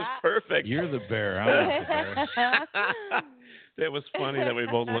 That was perfect. You're the bear. I'm the bear. That was funny that we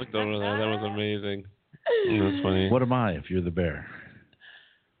both looked over there. That was amazing. That's funny. What am I if you're the bear?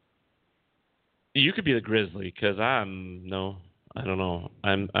 You could be the grizzly because I don't know.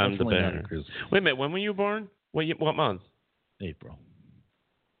 I'm the bear. Wait a minute. When were you born? What month? April.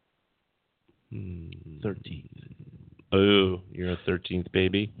 13th. Oh, you're a 13th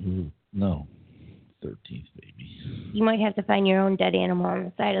baby? No, 13th baby. You might have to find your own dead animal on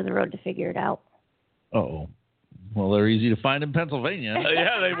the side of the road to figure it out. Uh-oh. Well, they're easy to find in Pennsylvania.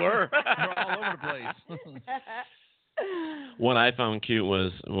 Yeah, they were. They're all over the place. What I found cute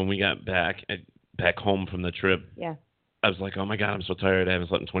was when we got back home from the trip. Yeah. I was like, oh my God, I'm so tired. I haven't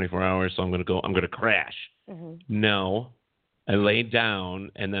slept in 24 hours, so I'm going to crash. Mm-hmm. No. I laid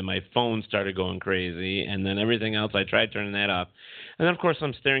down, and then my phone started going crazy, and then everything else, I tried turning that off. And then, of course,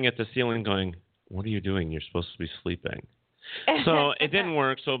 I'm staring at the ceiling going, what are you doing? You're supposed to be sleeping. So it didn't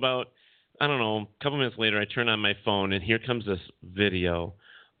work. So about, I don't know, a couple minutes later, I turn on my phone, and here comes this video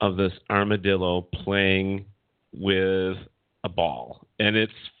of this armadillo playing with a ball. And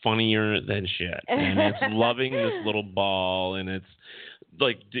it's funnier than shit. And it's loving this little ball, and it's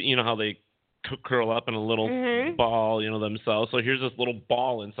like, how they curl up in a little ball, themselves. So here's this little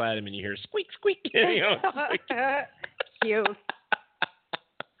ball inside him, and you hear squeak, squeak. Cute.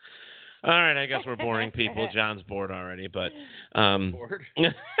 All right, I guess we're boring people. John's bored already, but bored.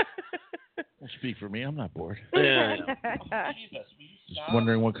 Don't speak for me. I'm not bored. Yeah. Just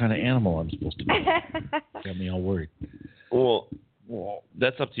wondering what kind of animal I'm supposed to be. Got me all worried. Well,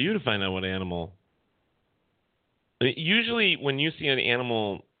 that's up to you to find out what animal. I mean, usually, when you see an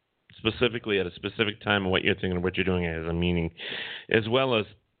animal specifically at a specific time and what you're thinking of what you're doing has a meaning, as well as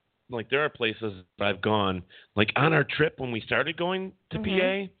like there are places I've gone, like on our trip when we started going to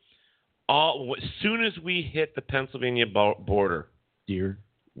PA, as soon as we hit the Pennsylvania border, deer,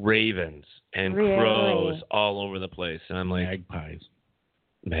 ravens, and crows all over the place, and I'm like,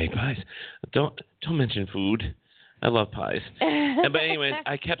 magpies. Don't mention food. I love pies. But anyways,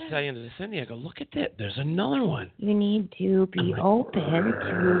 I kept saying to Cindy, I go, look at that. There's another one. You need to be open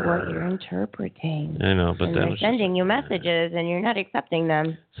to what you're interpreting. I know, but they're sending you messages and you're not accepting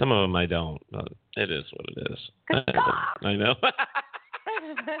them. Some of them I don't, but it is what it is. I know.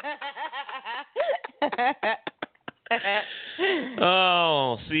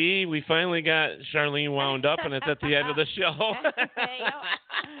 Oh, see, we finally got Charlene wound up, and it's at the end of the show.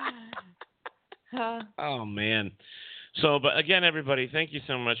 Oh, man. So, but again, everybody, thank you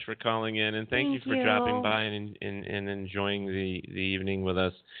so much for calling in, and thank you for dropping by and enjoying the evening with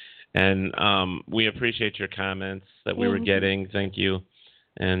us. And we appreciate your comments that we were getting. Thank you.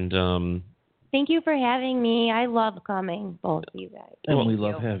 And thank you for having me. I love coming, both of you guys. And we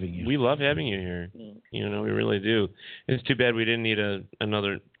love having you. We love having you here. Thanks. We really do. It's too bad we didn't need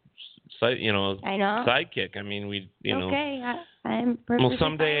another sidekick. I mean, Okay, I'm perfectly well,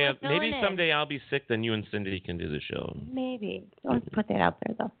 someday, maybe someday I'll be sick, then you and Cindy can do the show. Maybe. Don't put that out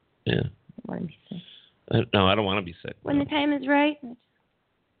there, though. Yeah. I don't want to be sick. No, I don't want to be sick. When the time is right,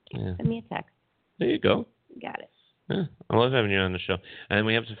 send me a text. There you go. Got it. Yeah, I love having you on the show. And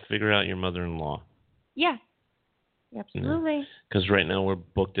we have to figure out your mother-in-law. Yeah. Absolutely. Because right now we're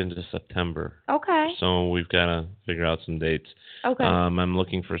booked into September. Okay. So we've got to figure out some dates. Okay. I'm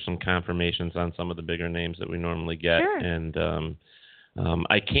looking for some confirmations on some of the bigger names that we normally get. Sure. And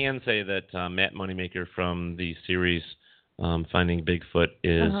I can say that Matt Moneymaker from the series Finding Bigfoot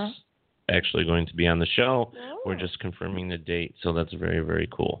is actually going to be on the show. Oh. We're just confirming the date. So that's very, very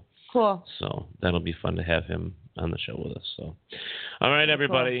cool. Cool. So that'll be fun to have him on the show with us. So, all right,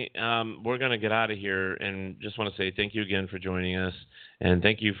 everybody, we're going to get out of here, and just want to say thank you again for joining us, and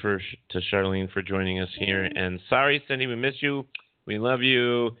thank you to Charlene for joining us here. And sorry, Cindy, we miss you. We love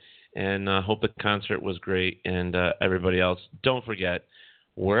you, and hope the concert was great. And everybody else, don't forget,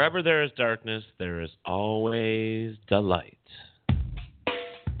 wherever there is darkness, there is always the light.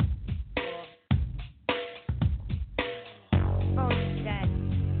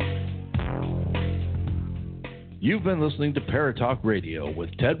 You've been listening to Paratalk Radio with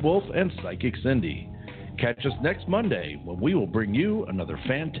Ted Wolf and Psychic Cindy. Catch us next Monday when we will bring you another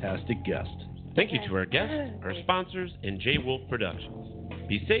fantastic guest. Thank you to our guests, our sponsors, and J. Wolf Productions.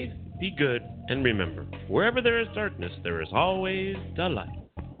 Be safe, be good, and remember, wherever there is darkness, there is always the light.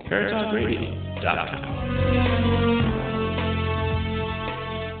 ParatalkRadio.com.